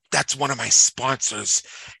 That's one of my sponsors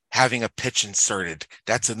having a pitch inserted.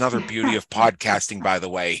 That's another beauty of podcasting, by the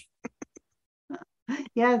way.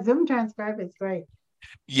 Yeah, Zoom transcribe is great.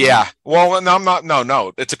 Yeah. Well, no, I'm not.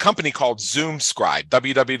 No. It's a company called ZoomScribe,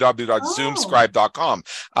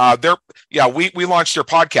 www.zoomscribe.com. We launched their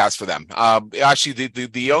podcast for them. Actually,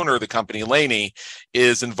 the owner of the company, Lainey,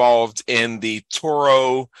 is involved in the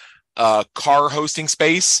Turo car hosting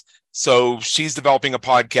space. So she's developing a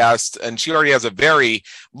podcast, and she already has a very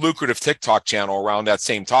lucrative TikTok channel around that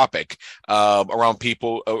same topic,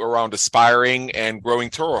 around aspiring and growing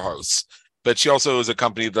Turo hosts. But she also is a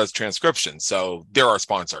company that does transcription. So they're our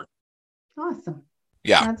sponsor. Awesome.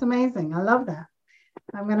 Yeah. That's amazing. I love that.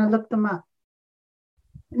 I'm going to look them up.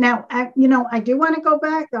 Now, I do want to go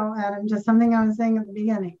back, though, Adam, just something I was saying at the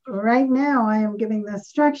beginning. Right now, I am giving the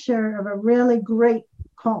structure of a really great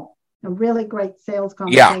call, a really great sales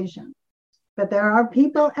conversation. Yeah. But there are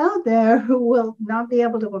people out there who will not be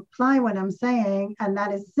able to apply what I'm saying. And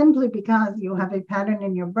that is simply because you have a pattern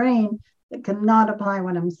in your brain that cannot apply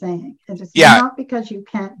what I'm saying. It is not because you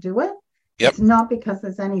can't do it. Yep. It's not because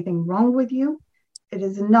there's anything wrong with you. It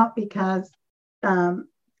is not because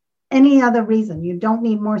any other reason. You don't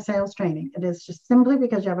need more sales training. It is just simply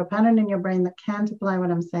because you have a pattern in your brain that can't apply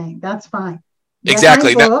what I'm saying. That's fine.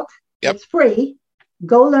 Exactly. Get my book. Yep. It's free.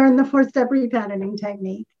 Go learn the 4-step repatterning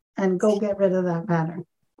technique and go get rid of that pattern.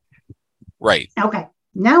 Right. Okay.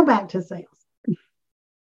 Now back to sales.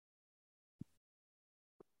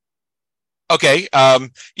 Okay.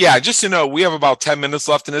 Just to know, we have about 10 minutes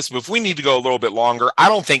left in this, but if we need to go a little bit longer, I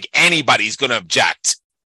don't think anybody's going to object.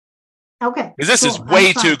 Okay. Because this is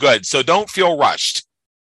way too good, so don't feel rushed.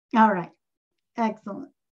 All right. Excellent.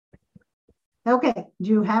 Okay. Do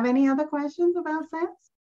you have any other questions about sales?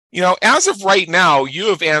 As of right now, you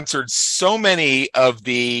have answered so many of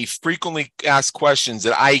the frequently asked questions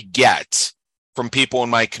that I get from people in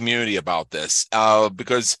my community about this,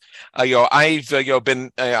 because I've been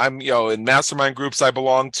I'm in mastermind groups I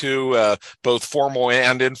belong to, both formal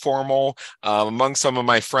and informal, among some of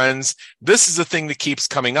my friends. This is the thing that keeps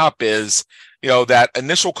coming up is that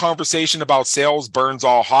initial conversation about sales burns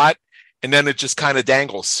all hot, and then it just kind of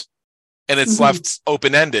dangles, and it's left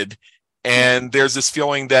open-ended, and there's this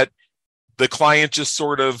feeling that the client just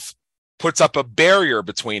sort of puts up a barrier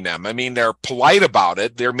between them. I mean, they're polite about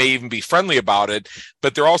it. They may even be friendly about it,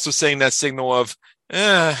 but they're also saying that signal of,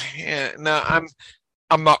 I'm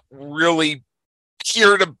not really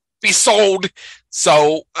here to be sold,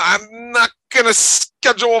 so I'm not going to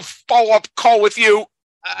schedule a follow-up call with you.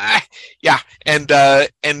 And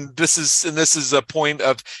this is a point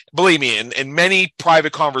of, believe me, in many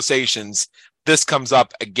private conversations, this comes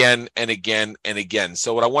up again and again and again.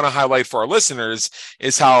 So what I want to highlight for our listeners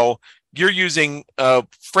is how you're using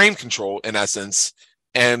frame control, in essence,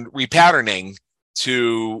 and repatterning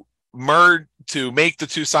to make the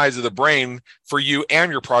two sides of the brain for you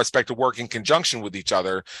and your prospect to work in conjunction with each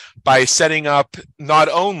other by setting up not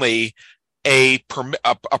only a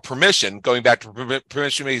permission, going back to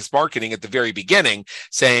permission-based marketing at the very beginning,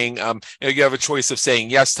 saying you have a choice of saying,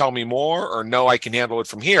 yes, tell me more, or no, I can handle it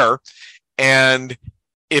from here. And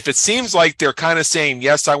if it seems like they're kind of saying,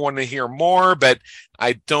 yes, I want to hear more, but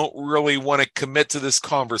I don't really want to commit to this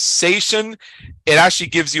conversation, it actually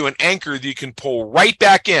gives you an anchor that you can pull right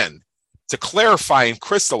back in to clarify and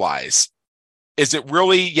crystallize. Is it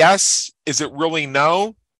really yes? Is it really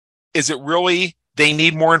no? Is it really they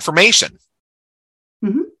need more information?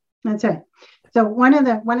 Mm-hmm. That's right. So one of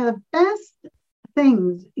the best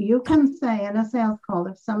things you can say in a sales call,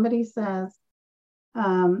 if somebody says,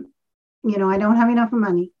 I don't have enough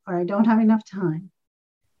money or I don't have enough time,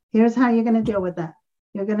 here's how you're going to deal with that.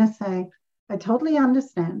 You're going to say, I totally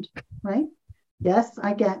understand, right? Yes,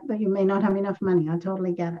 I get that you may not have enough money. I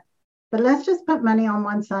totally get it. But let's just put money on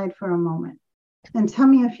one side for a moment and tell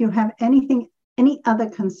me if you have any other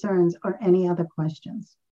concerns or any other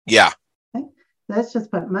questions. Yeah. Okay? Let's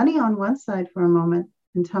just put money on one side for a moment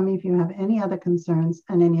and tell me if you have any other concerns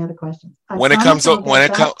and any other questions. When it comes to I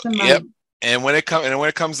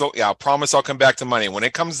promise I'll come back to money. When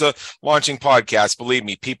it comes to launching podcasts, believe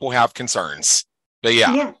me, people have concerns. But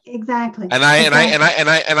yeah, exactly. And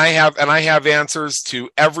I have answers to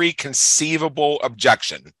every conceivable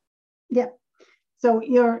objection. Yeah. So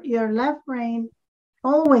your left brain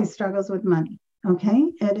always struggles with money.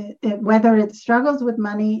 Okay, whether it struggles with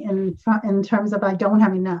money in terms of I don't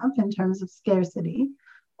have enough, in terms of scarcity,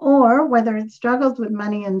 or whether it struggles with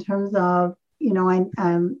money in terms of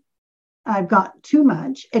I've got too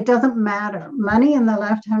much. It doesn't matter. Money in the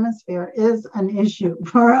left hemisphere is an issue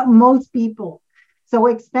for most people. So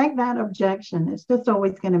expect that objection. It's just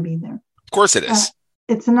always going to be there. Of course it is.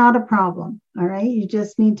 It's not a problem. All right. You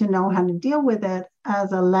just need to know how to deal with it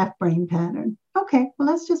as a left brain pattern. Okay, well,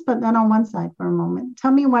 let's just put that on one side for a moment.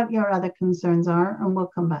 Tell me what your other concerns are, and we'll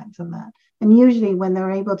come back to that. And usually when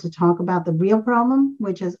they're able to talk about the real problem,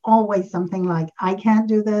 which is always something like, I can't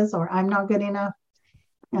do this, or I'm not good enough,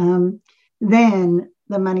 then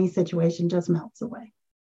the money situation just melts away.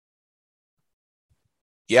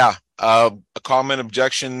 Yeah. A common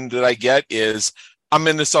objection that I get is, I'm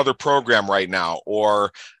in this other program right now,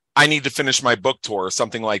 or I need to finish my book tour, or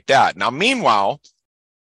something like that. Now, meanwhile,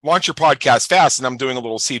 Launch Your Podcast Fast, and I'm doing a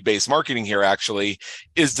little seed-based marketing here actually,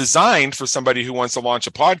 is designed for somebody who wants to launch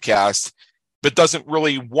a podcast, but doesn't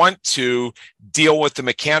really want to deal with the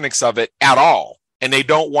mechanics of it at all. And they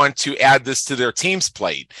don't want to add this to their team's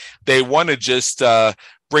plate. They want to just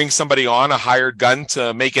bring somebody on, a hired gun,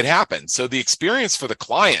 to make it happen. So the experience for the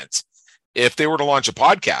client, if they were to launch a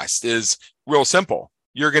podcast, is real simple.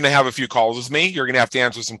 You're going to have a few calls with me. You're going to have to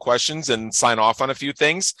answer some questions and sign off on a few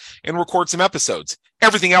things and record some episodes.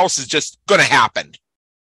 Everything else is just going to happen.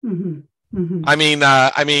 Mm-hmm. Mm-hmm.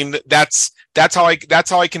 I mean, that's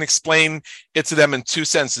how I can explain it to them in 2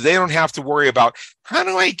 sentences. They don't have to worry about, how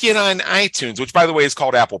do I get on iTunes, which, by the way, is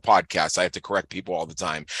called Apple Podcasts. I have to correct people all the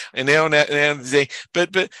time, and they don't. And they,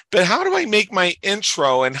 but how do I make my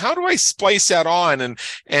intro, and how do I splice that on, and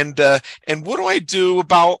what do I do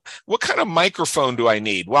about, what kind of microphone do I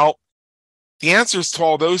need? Well, the answers to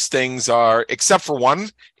all those things are, except for one,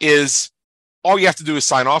 is all you have to do is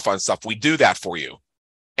sign off on stuff. We do that for you.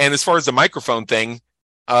 And as far as the microphone thing,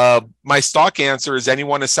 my stock answer is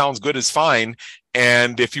anyone that sounds good is fine.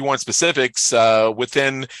 And if you want specifics,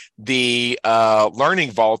 within the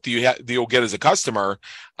Learning Vault you'll get as a customer,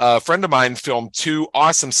 a friend of mine filmed 2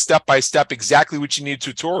 awesome step-by-step, exactly what you need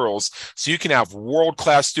tutorials, so you can have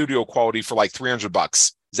world-class studio quality for like $300.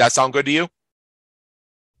 Does that sound good to you?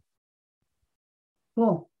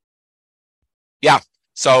 Cool. Yeah.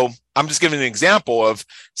 So I'm just giving an example of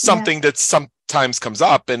something that sometimes comes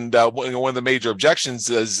up. And one of the major objections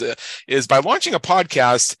is by launching a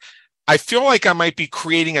podcast, I feel like I might be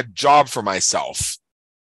creating a job for myself.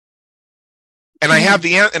 And I have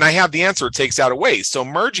the answer. It takes that away. So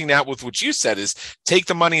merging that with what you said is, take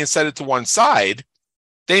the money and set it to one side.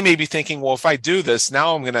 They may be thinking, well, if I do this,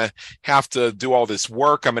 now I'm going to have to do all this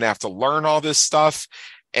work. I'm going to have to learn all this stuff.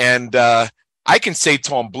 And I can say to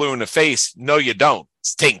them blue in the face, no, you don't.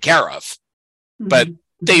 It's taken care of. Mm-hmm. But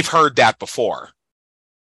they've heard that before.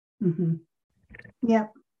 Mm-hmm.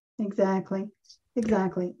 Yep, exactly.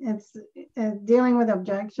 It's dealing with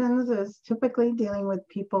objections is typically dealing with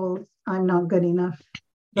people's I'm not good enough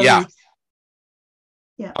beliefs.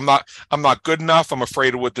 Yeah. I'm not good enough. I'm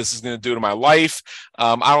afraid of what this is going to do to my life.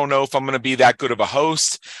 I don't know if I'm going to be that good of a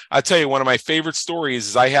host. I tell you, one of my favorite stories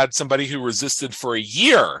is I had somebody who resisted for a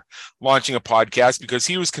year launching a podcast because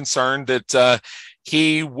he was concerned that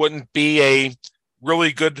he wouldn't be a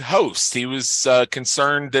really good host. He was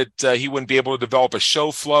concerned that he wouldn't be able to develop a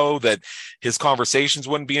show flow, that his conversations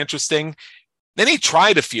wouldn't be interesting. Then he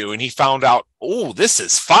tried a few and he found out, oh, this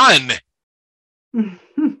is fun.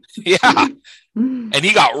 Yeah. And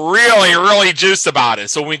he got really, really juiced about it.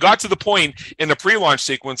 So when we got to the point in the pre-launch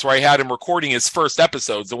sequence where I had him recording his first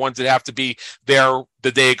episodes, the ones that have to be there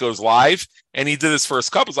the day it goes live, and he did his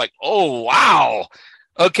first couple, it's like, oh, wow.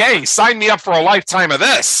 Okay, sign me up for a lifetime of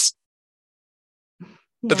this. Yeah.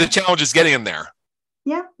 But the challenge is getting him there.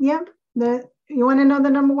 Yep. You want to know the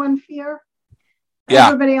number one fear? Yeah.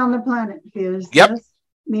 Everybody on the planet fears this,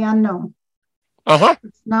 the unknown.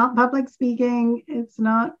 It's not public speaking. It's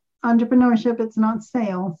not entrepreneurship. It's not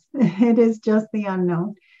sales. It is just the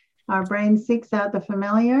unknown. Our brain seeks out the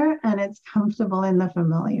familiar, and it's comfortable in the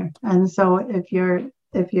familiar. And so if you're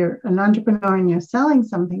an entrepreneur and you're selling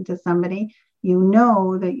something to somebody, you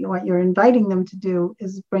know that what you're inviting them to do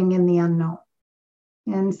is bring in the unknown.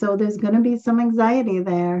 And so there's going to be some anxiety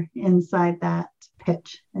there inside that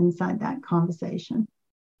pitch, inside that conversation.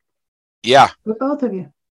 Yeah. For both of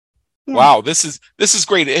you. Yeah. Wow, this is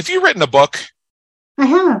great. Have you written a book? I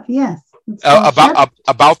have, yes.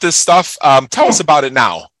 About this stuff? Tell us about it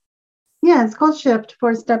now. Yeah, it's called Shift,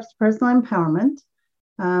 4 Steps to Personal Empowerment.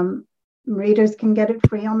 Readers can get it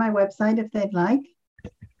free on my website if they'd like.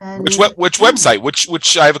 And which website?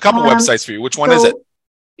 Which I have a couple websites for you. Which one is it?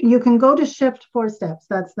 You can go to Shift 4 Steps.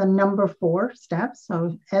 That's the number 4 steps.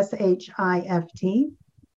 So SHIFT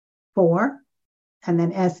 4 and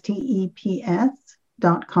then STEPS.com.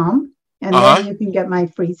 And then you can get my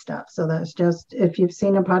free stuff. So that's just, if you've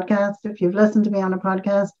seen a podcast, if you've listened to me on a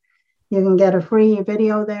podcast, you can get a free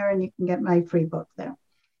video there and you can get my free book there.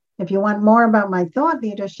 If you want more about my thought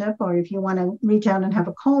leadership, or if you want to reach out and have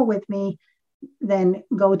a call with me, then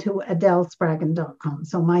go to adelespraggon.com.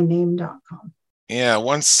 So myname.com. Yeah,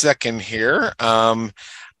 1 second here. I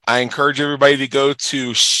encourage everybody to go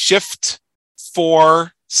to Shift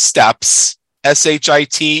 4 Steps,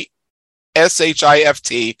 SHIFT,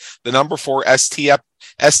 the number 4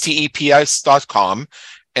 STEPS.com,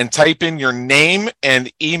 and type in your name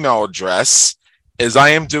and email address, as I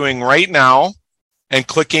am doing right now, and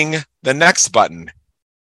clicking the next button.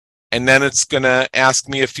 And then it's going to ask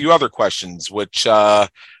me a few other questions, which, yeah.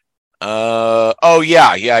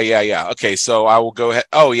 Okay, so I will go ahead.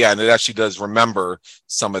 Oh, yeah, and it actually does remember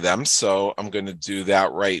some of them. So I'm going to do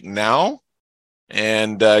that right now.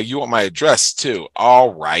 And you want my address too.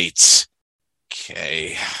 All right.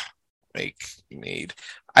 Okay.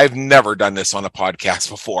 I've never done this on a podcast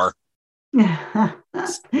before. Well,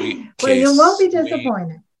 you won't be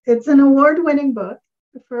disappointed. It's an award-winning book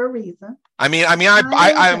for a reason. I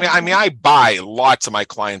buy lots of my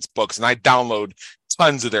clients' books, and I download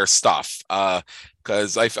tons of their stuff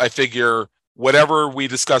because I figure whatever we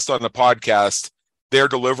discussed on the podcast, their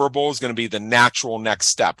deliverable is going to be the natural next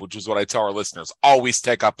step, which is what I tell our listeners. Always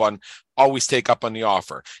take up on the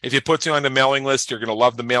offer. If you put you on the mailing list, you're going to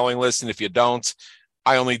love the mailing list. And if you don't,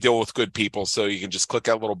 I only deal with good people. So you can just click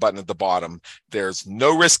that little button at the bottom. There's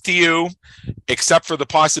no risk to you, except for the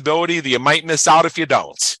possibility that you might miss out if you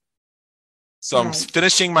don't. So I'm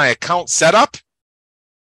finishing my account setup.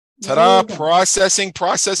 Ta-da, processing.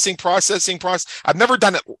 I've never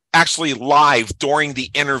done it actually live during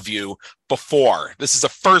the interview before. This is a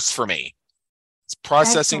first for me. It's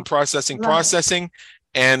processing.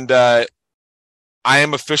 And I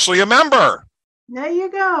am officially a member. There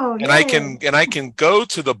you go. And I can go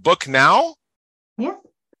to the book now. Yeah.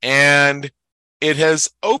 And it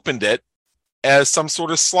has opened it as some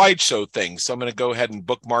sort of slideshow thing. So I'm going to go ahead and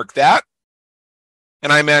bookmark that.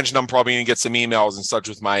 And I imagine I'm probably going to get some emails and such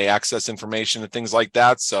with my access information and things like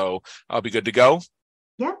that. So I'll be good to go.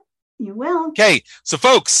 Yeah, you will. Okay. So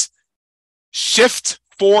folks,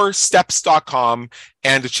 shift4steps.com.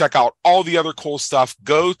 And to check out all the other cool stuff,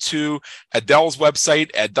 go to Adele's website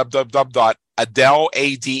at www.adele,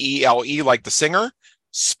 Adele, like the singer,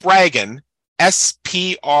 Spraggon,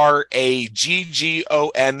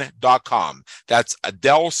 Spraggon.com. That's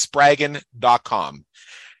adelespraggon.com.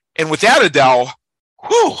 And with that, Adele,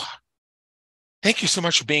 whew, thank you so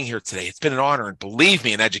much for being here today. It's been an honor, and believe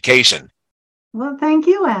me, an education. Well, thank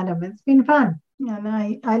you, Adam. It's been fun. And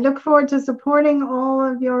I look forward to supporting all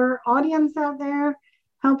of your audience out there,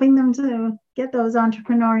 helping them to get those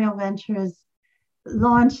entrepreneurial ventures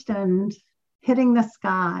launched and hitting the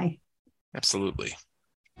sky. Absolutely.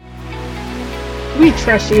 We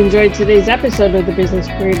trust you enjoyed today's episode of the Business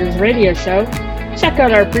Creators Radio Show. Check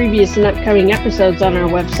out our previous and upcoming episodes on our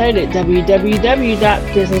website at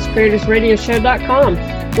www.businesscreatorsradioshow.com.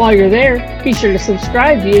 While you're there, be sure to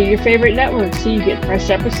subscribe via your favorite network so you get fresh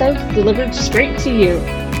episodes delivered straight to you.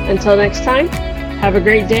 Until next time, have a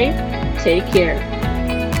great day. Take care.